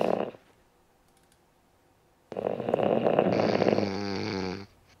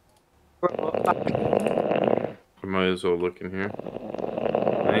 I might as well look in here.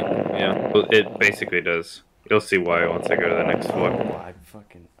 Right? Yeah, well, it basically does. You'll see why once I go to the next floor. I'm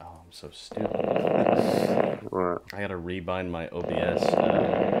so stupid. What? I gotta rebind my OBS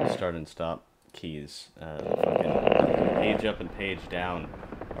start and stop keys. The fucking page up and page down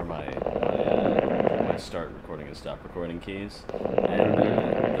are my start recording and stop recording keys, and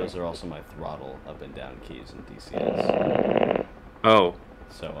those are also my throttle up and down keys in DCS. Oh.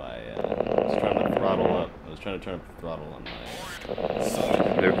 So I was trying to throttle up. I was trying to turn up the throttle on my.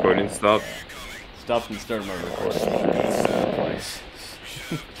 The recording stopped. Stopped and started my recording twice.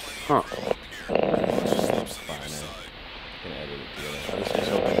 Huh. It's fine. I can edit it together. I was just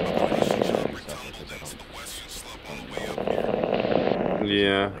hoping to find stuff because I don't.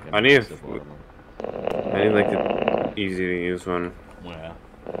 Yeah, I need like an easy to use one. Yeah.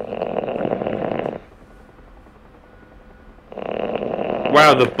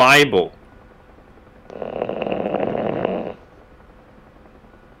 Wow, the Bible.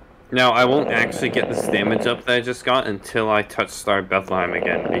 Now, I won't actually get this damage up that I just got until I touch Star Bethlehem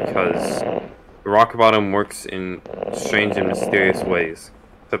again, because the rock bottom works in strange and mysterious ways.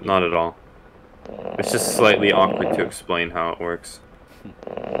 Except not at all. It's just slightly awkward to explain how it works.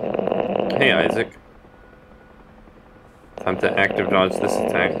 Hey, Isaac. Time to active dodge this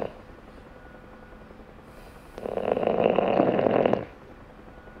attack.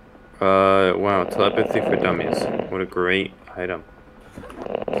 Wow, telepathy for dummies. What a great item.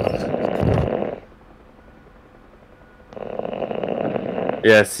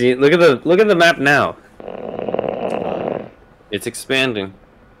 Yeah, see, look at the map now. It's expanding.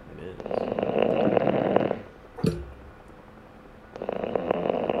 It is.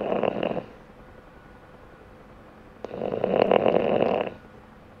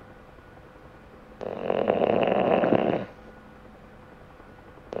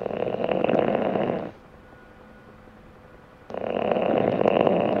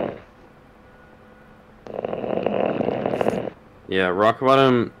 Yeah, rock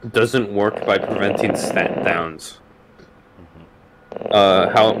bottom doesn't work by preventing stat downs.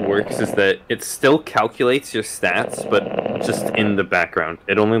 How it works is that it still calculates your stats, but just in the background.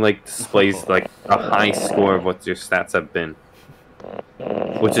 It only like displays like a high score of what your stats have been,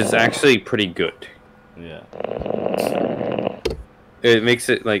 which is actually pretty good. Yeah. It makes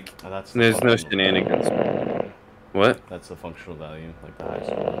it like Oh, that's there's no fucking- shenanigans. What? That's the functional value, like the high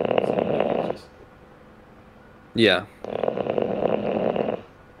score. It's just- Yeah.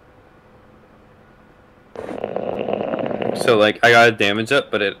 So like I got a damage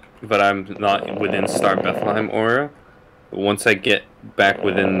up, but I'm not within Star Bethlehem aura. But once I get back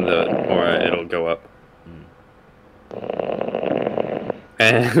within the aura, it'll go up.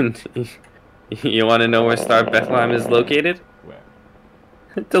 And you want to know where Star Bethlehem is located? Where?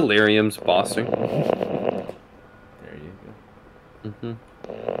 Delirium's bossing. There you go. Mm-hmm.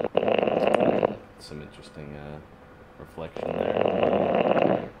 Some interesting reflection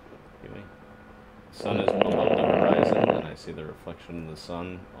there. Anyway, sun is above the horizon, and I see the reflection of the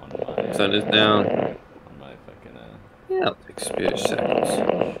sun on my. Sun is down. On my fucking. Yeah, I'll take spirit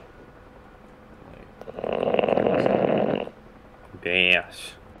shackles.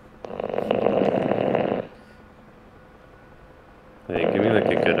 Dash. Hey, give me like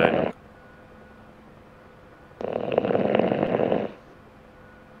a good item.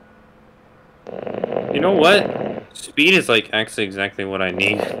 You know what? Speed is like actually exactly what I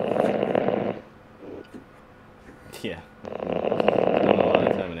need. Yeah. Spend a lot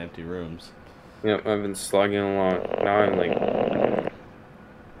of time in empty rooms. Yep, I've been slogging along. Now I'm like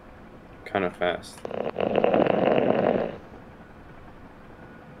kind of fast.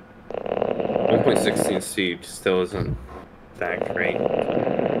 1.16 speed still isn't that great.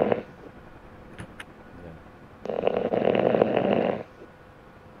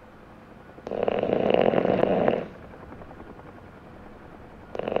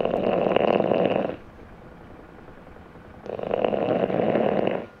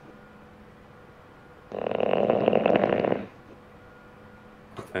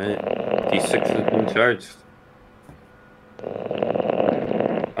 D6 has been charged.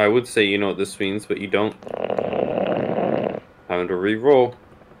 I would say you know what this means, but you don't. Time to re-roll.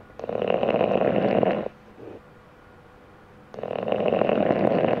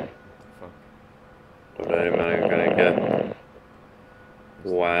 What item am I gonna get?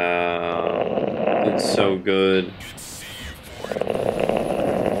 Wow. It's so good.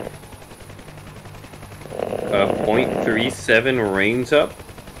 A 0.37 range up,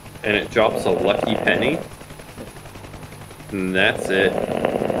 and it drops a lucky penny. And that's it.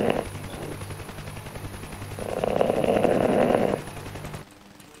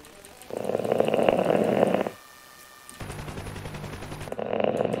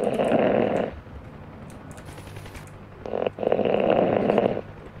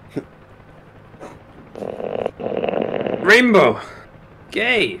 Rainbow!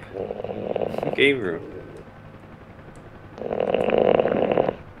 Gay! Gay room.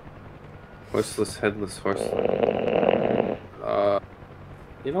 Horseless, headless, horseless.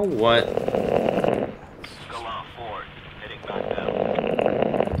 You know what? Go on forward. Heading back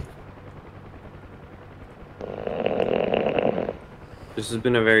down. This has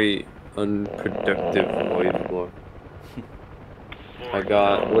been a very unproductive void floor. I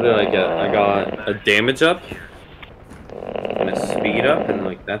got, what did I get? I got a damage up and a speed up, and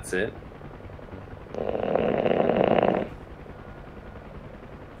like that's it.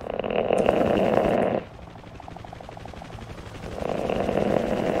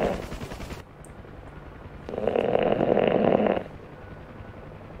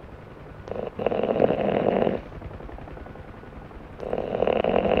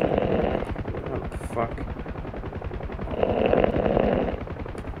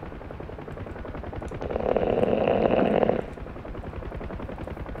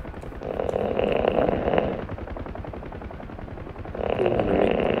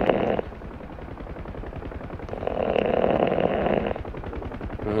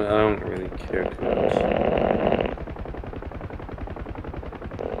 I don't really care too much.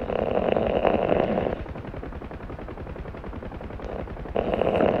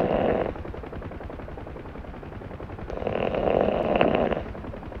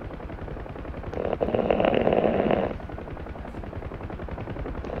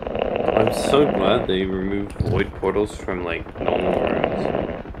 I'm so glad they removed void portals from like normal rooms.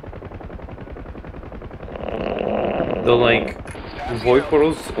 The like void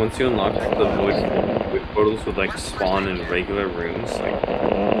portals, once you unlock the void portals would like spawn in regular rooms like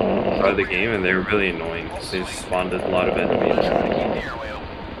part of the game, and they were really annoying because they just spawned a lot of enemies.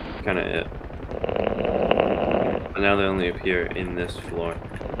 Kind of it. But now they only appear in this floor.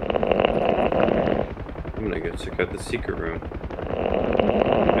 I'm gonna go check out the secret room.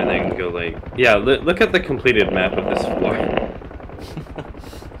 And then go like, yeah, look at the completed map of this floor.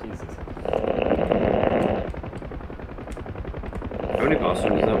 Jesus. How many boss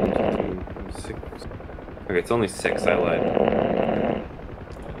rooms is that? 1, 2, 3, 6. Okay, it's only 6, I lied.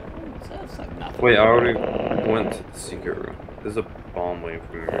 Wait, I already went to the secret room. There's a bomb waiting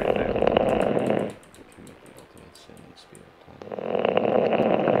for me right there.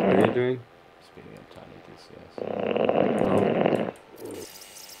 What are you doing? Speeding up time in DCS.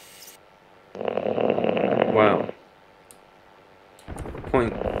 Oh. Wow.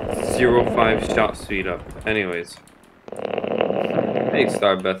 0.05 shot speed up. Anyways. Hey,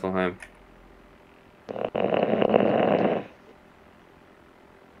 Star Bethlehem.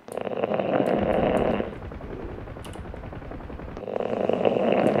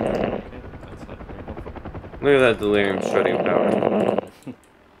 Look at that delirium shredding power.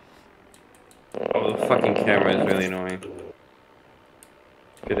 Oh, the fucking camera is really annoying.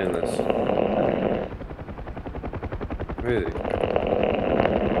 Get in this. Really?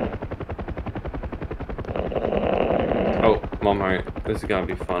 Oh, Mom Heart. This is gonna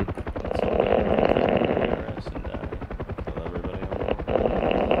be fun.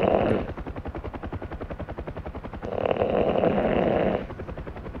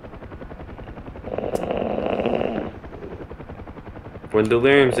 When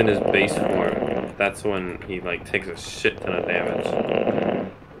Delirium's in his base form, that's when he like takes a shit ton of damage.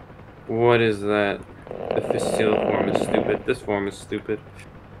 What is that? The Fistula form is stupid. This form is stupid.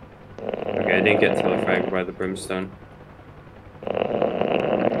 Okay, I didn't get telefragged by the Brimstone.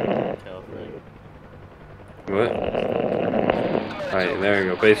 What? Alright, there we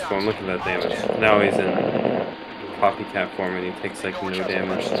go. Base form, look at that damage. Now he's in copycat form and he takes like no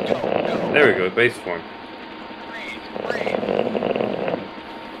damage. There we go, base form.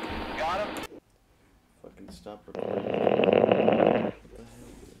 Fucking stop recording.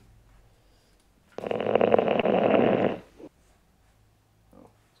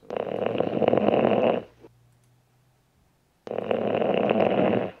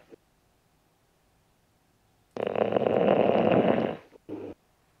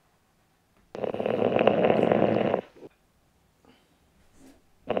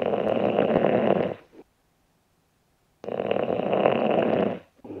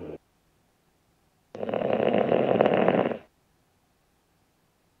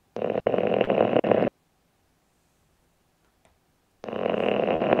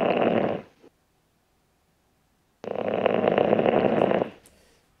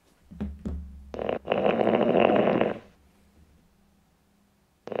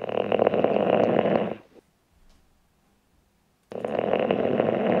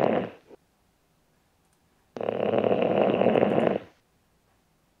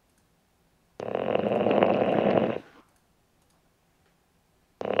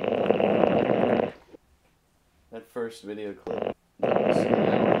 First video clip that was an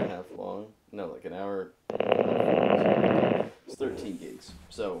hour and a half long. No, like an hour. It's 13 gigs.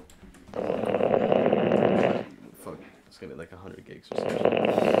 So, fuck, it's gonna be like 100 gigs or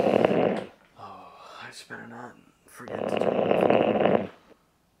something. Oh, I just better not forget to turn it off.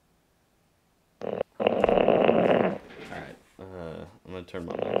 Alright, I'm gonna turn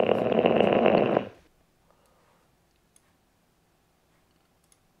my mic off.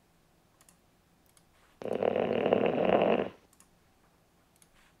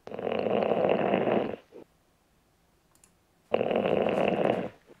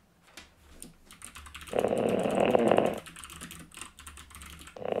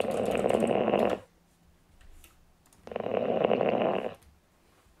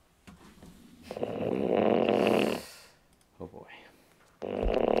 Oh boy.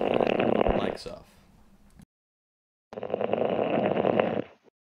 Mic's off.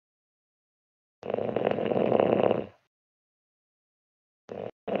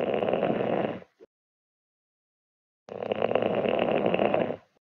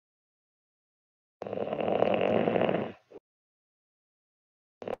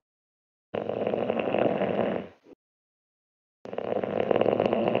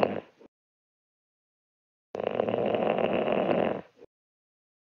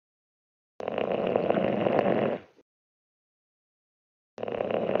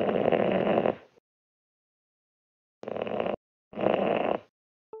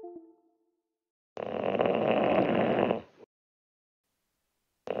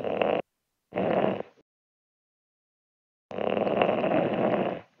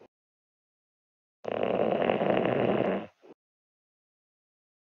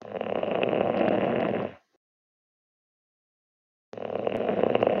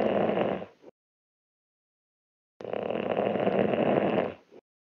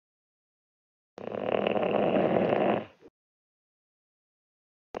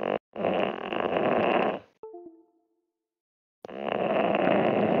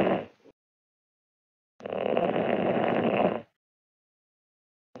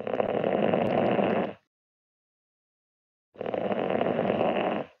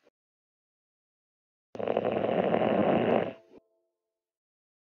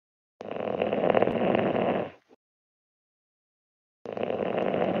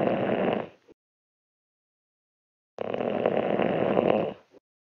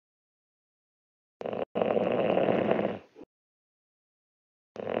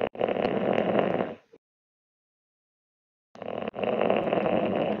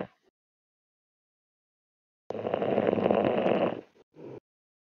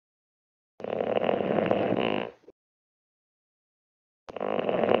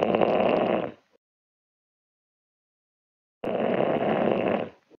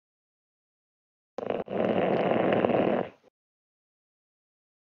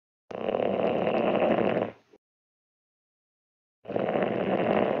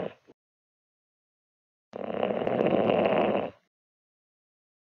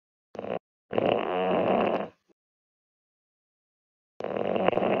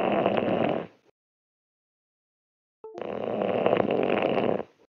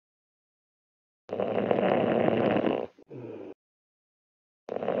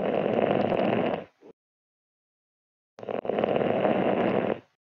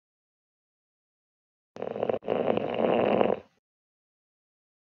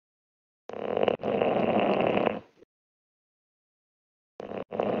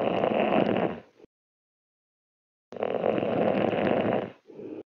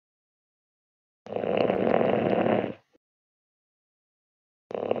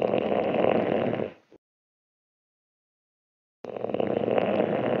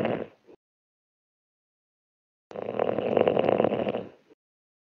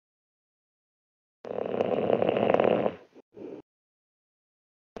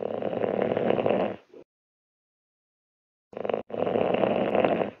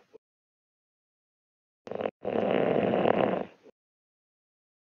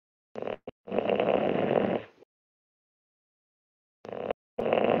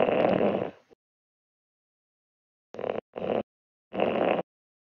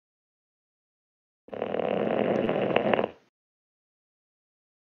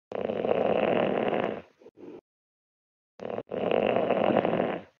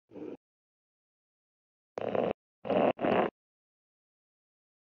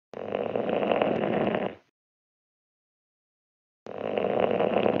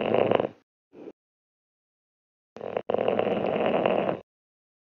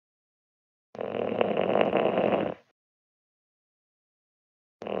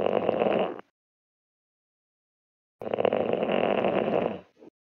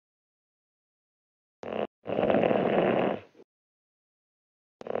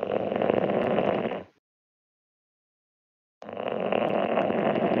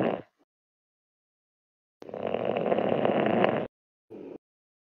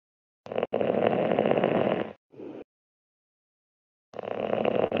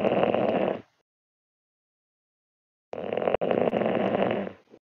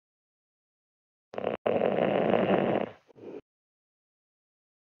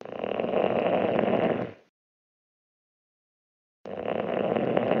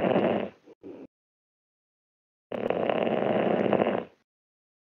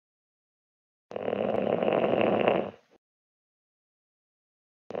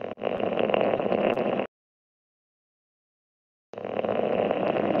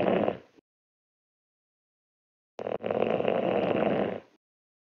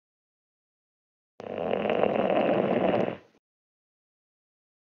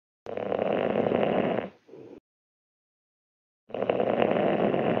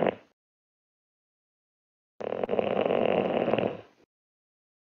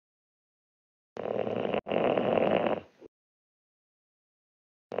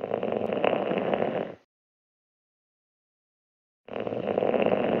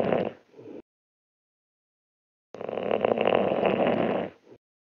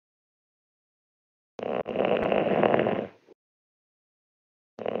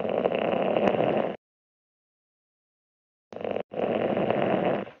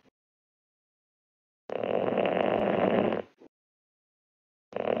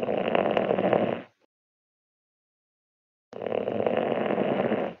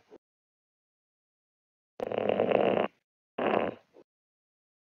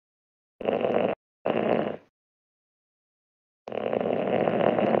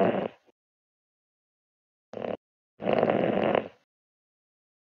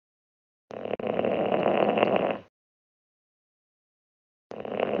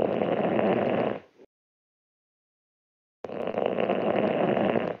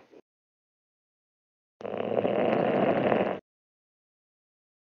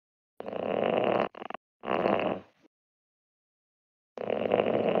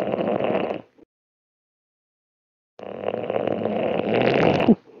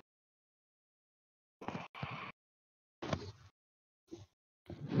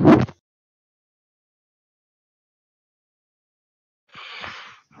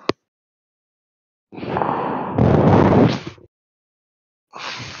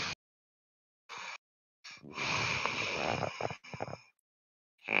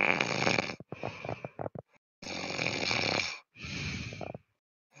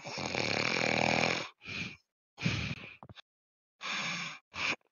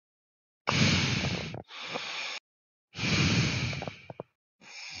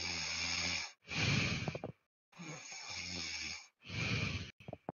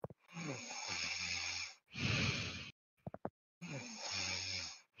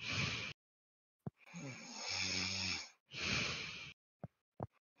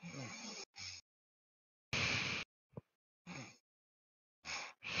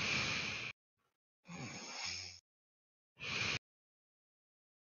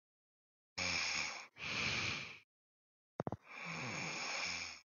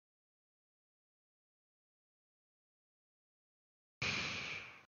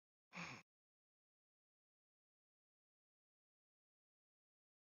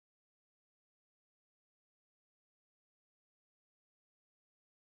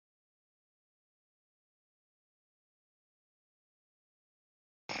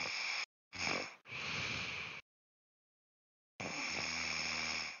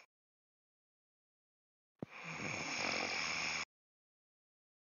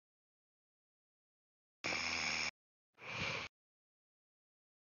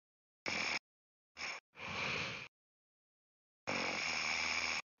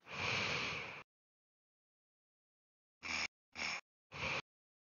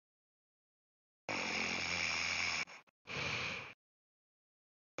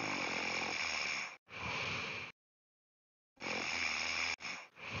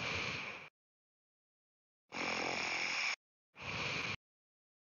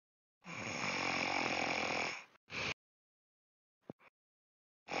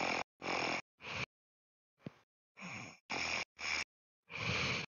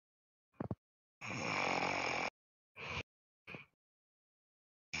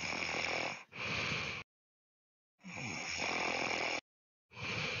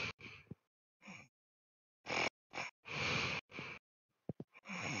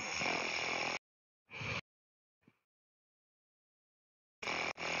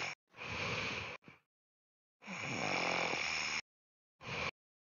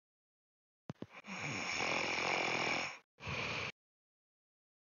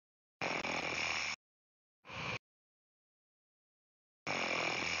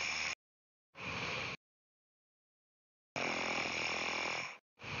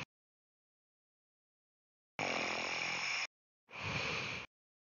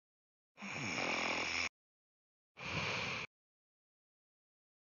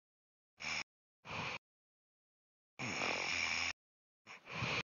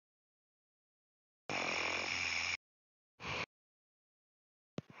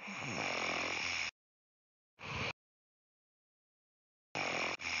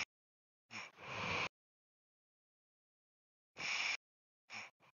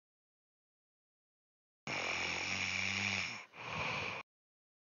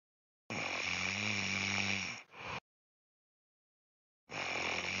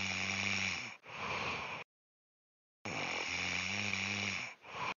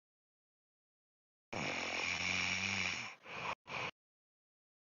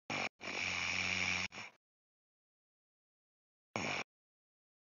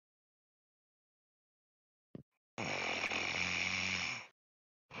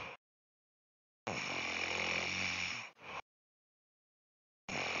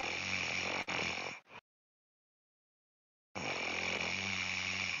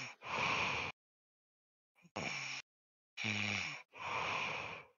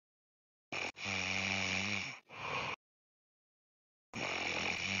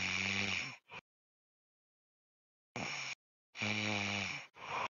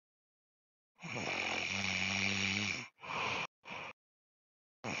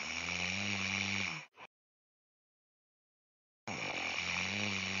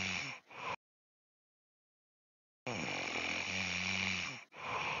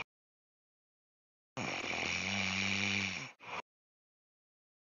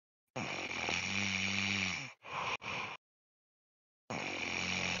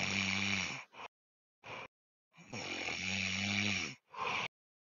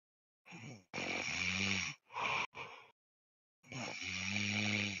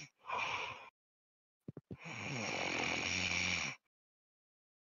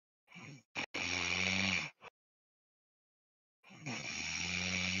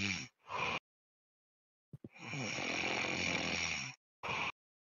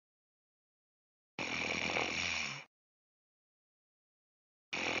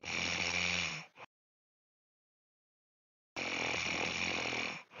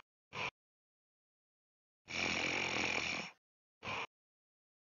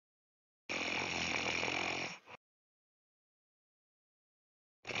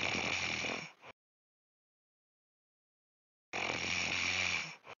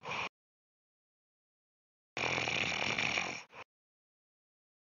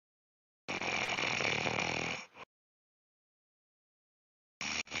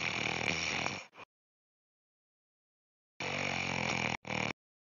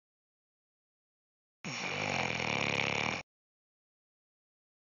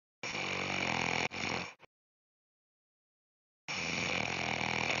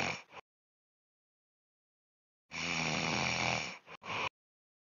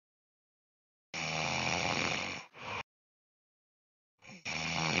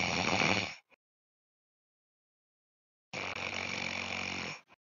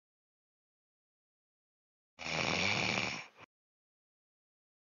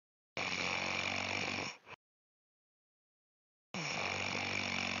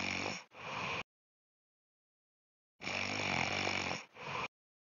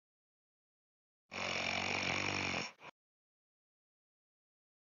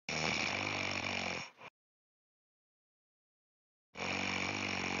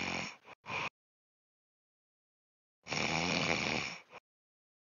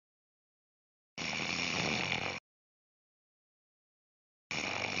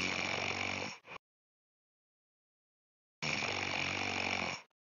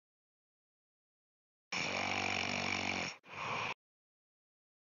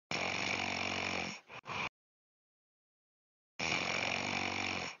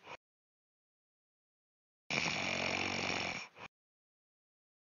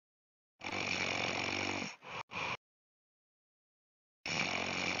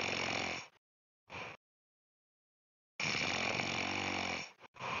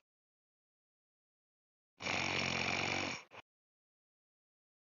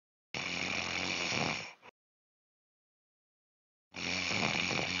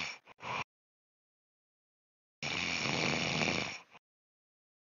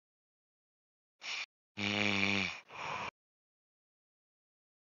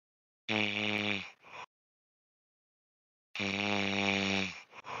 Get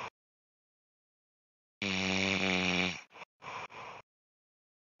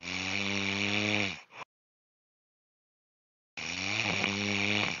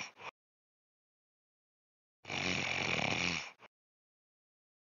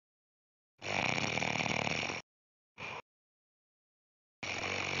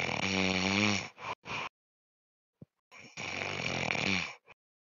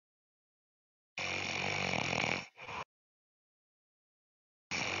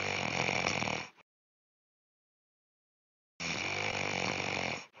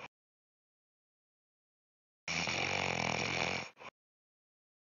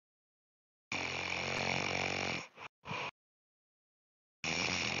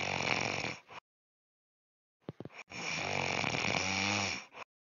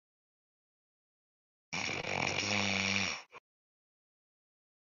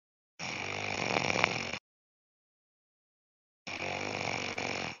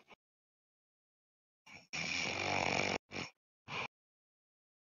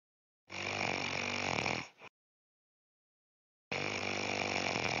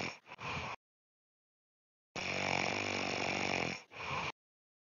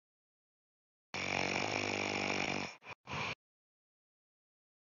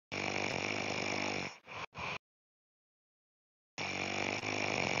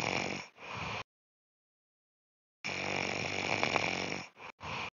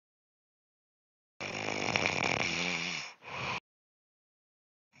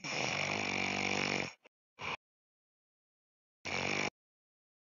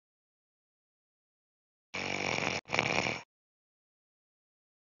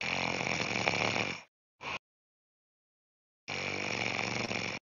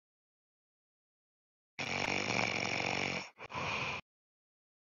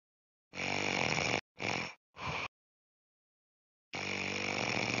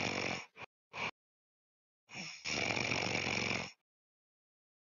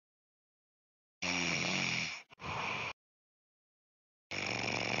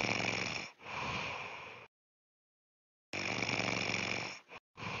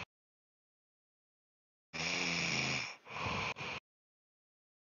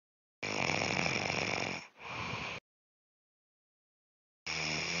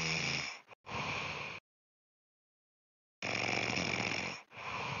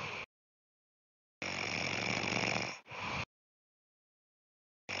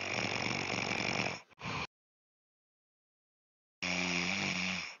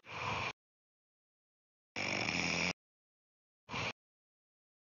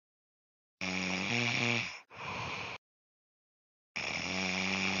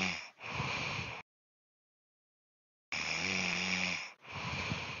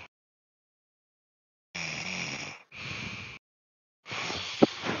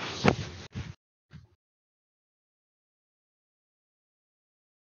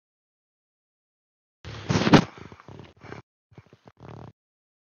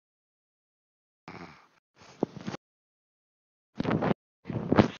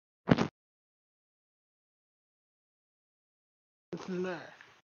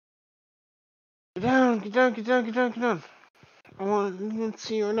down, get down, get down, get down, get down. I want to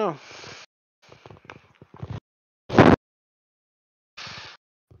see you right now.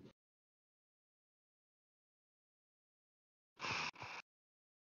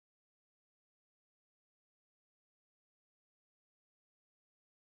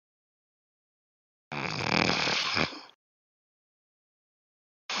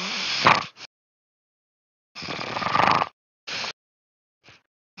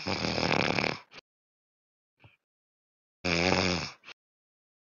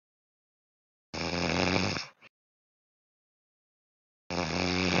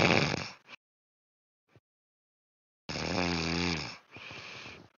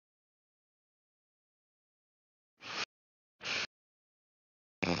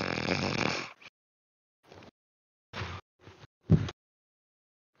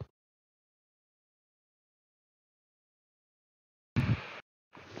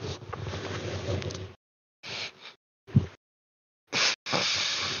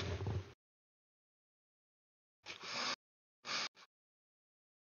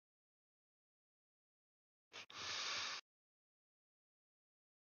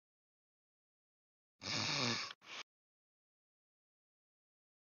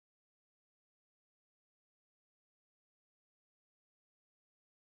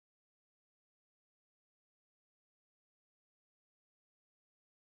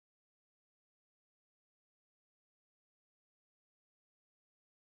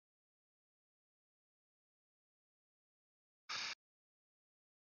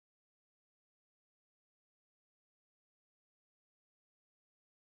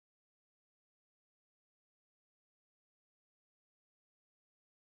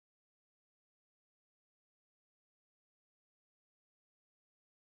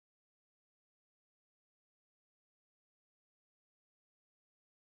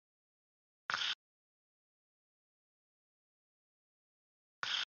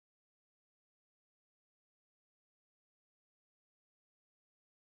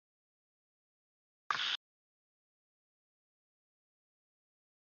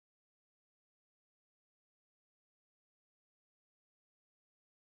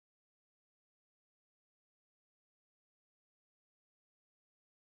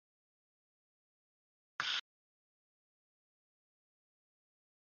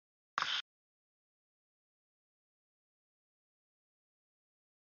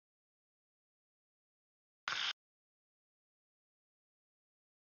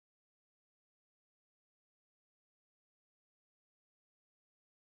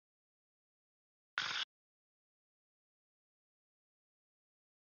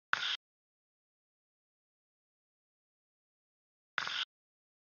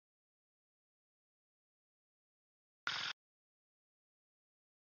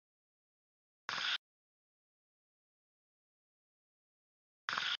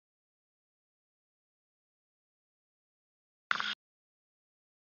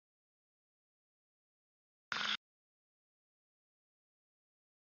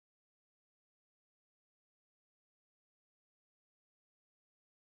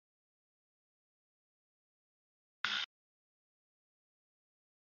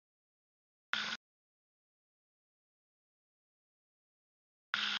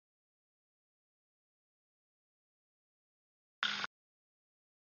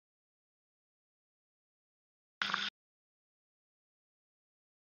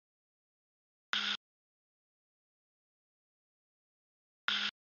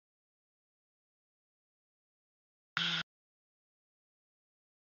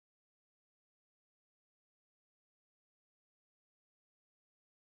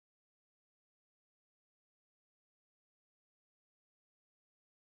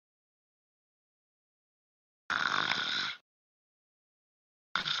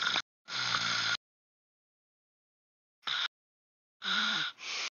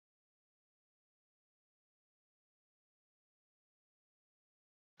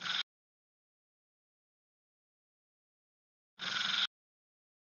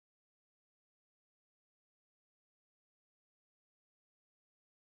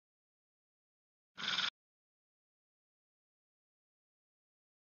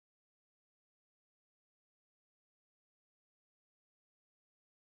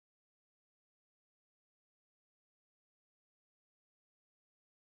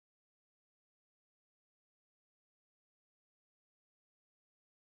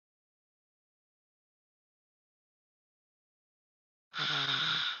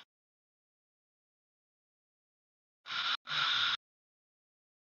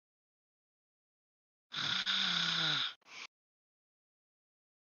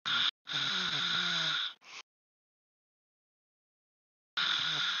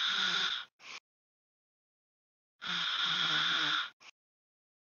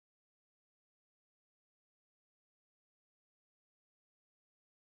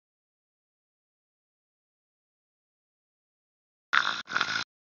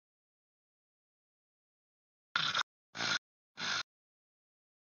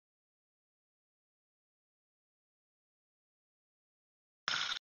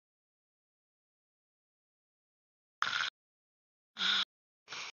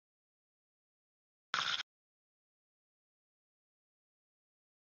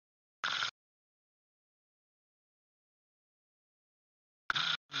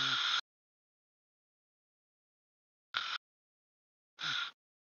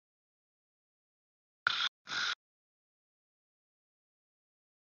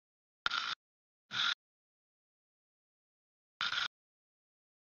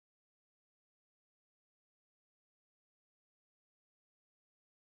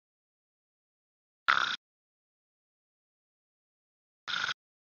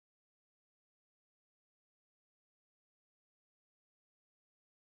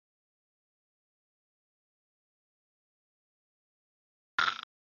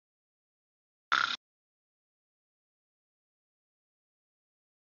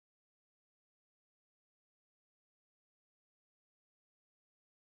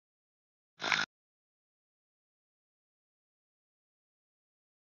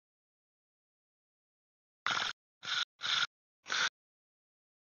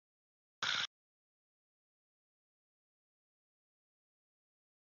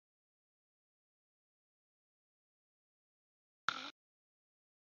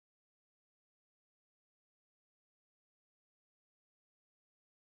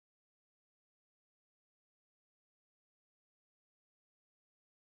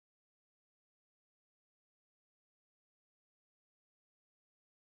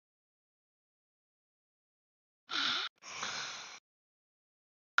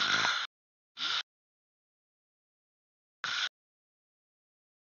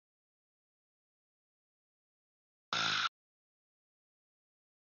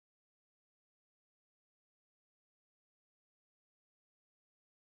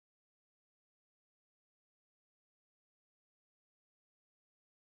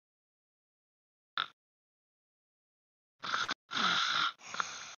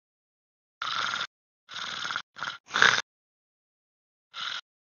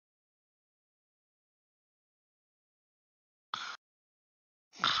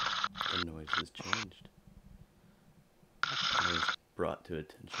 The noise has changed. I was brought to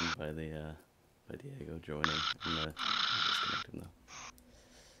attention by the by Diego joining. I'm gonna disconnect him though.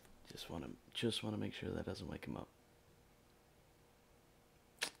 Just wanna make sure that doesn't wake him up.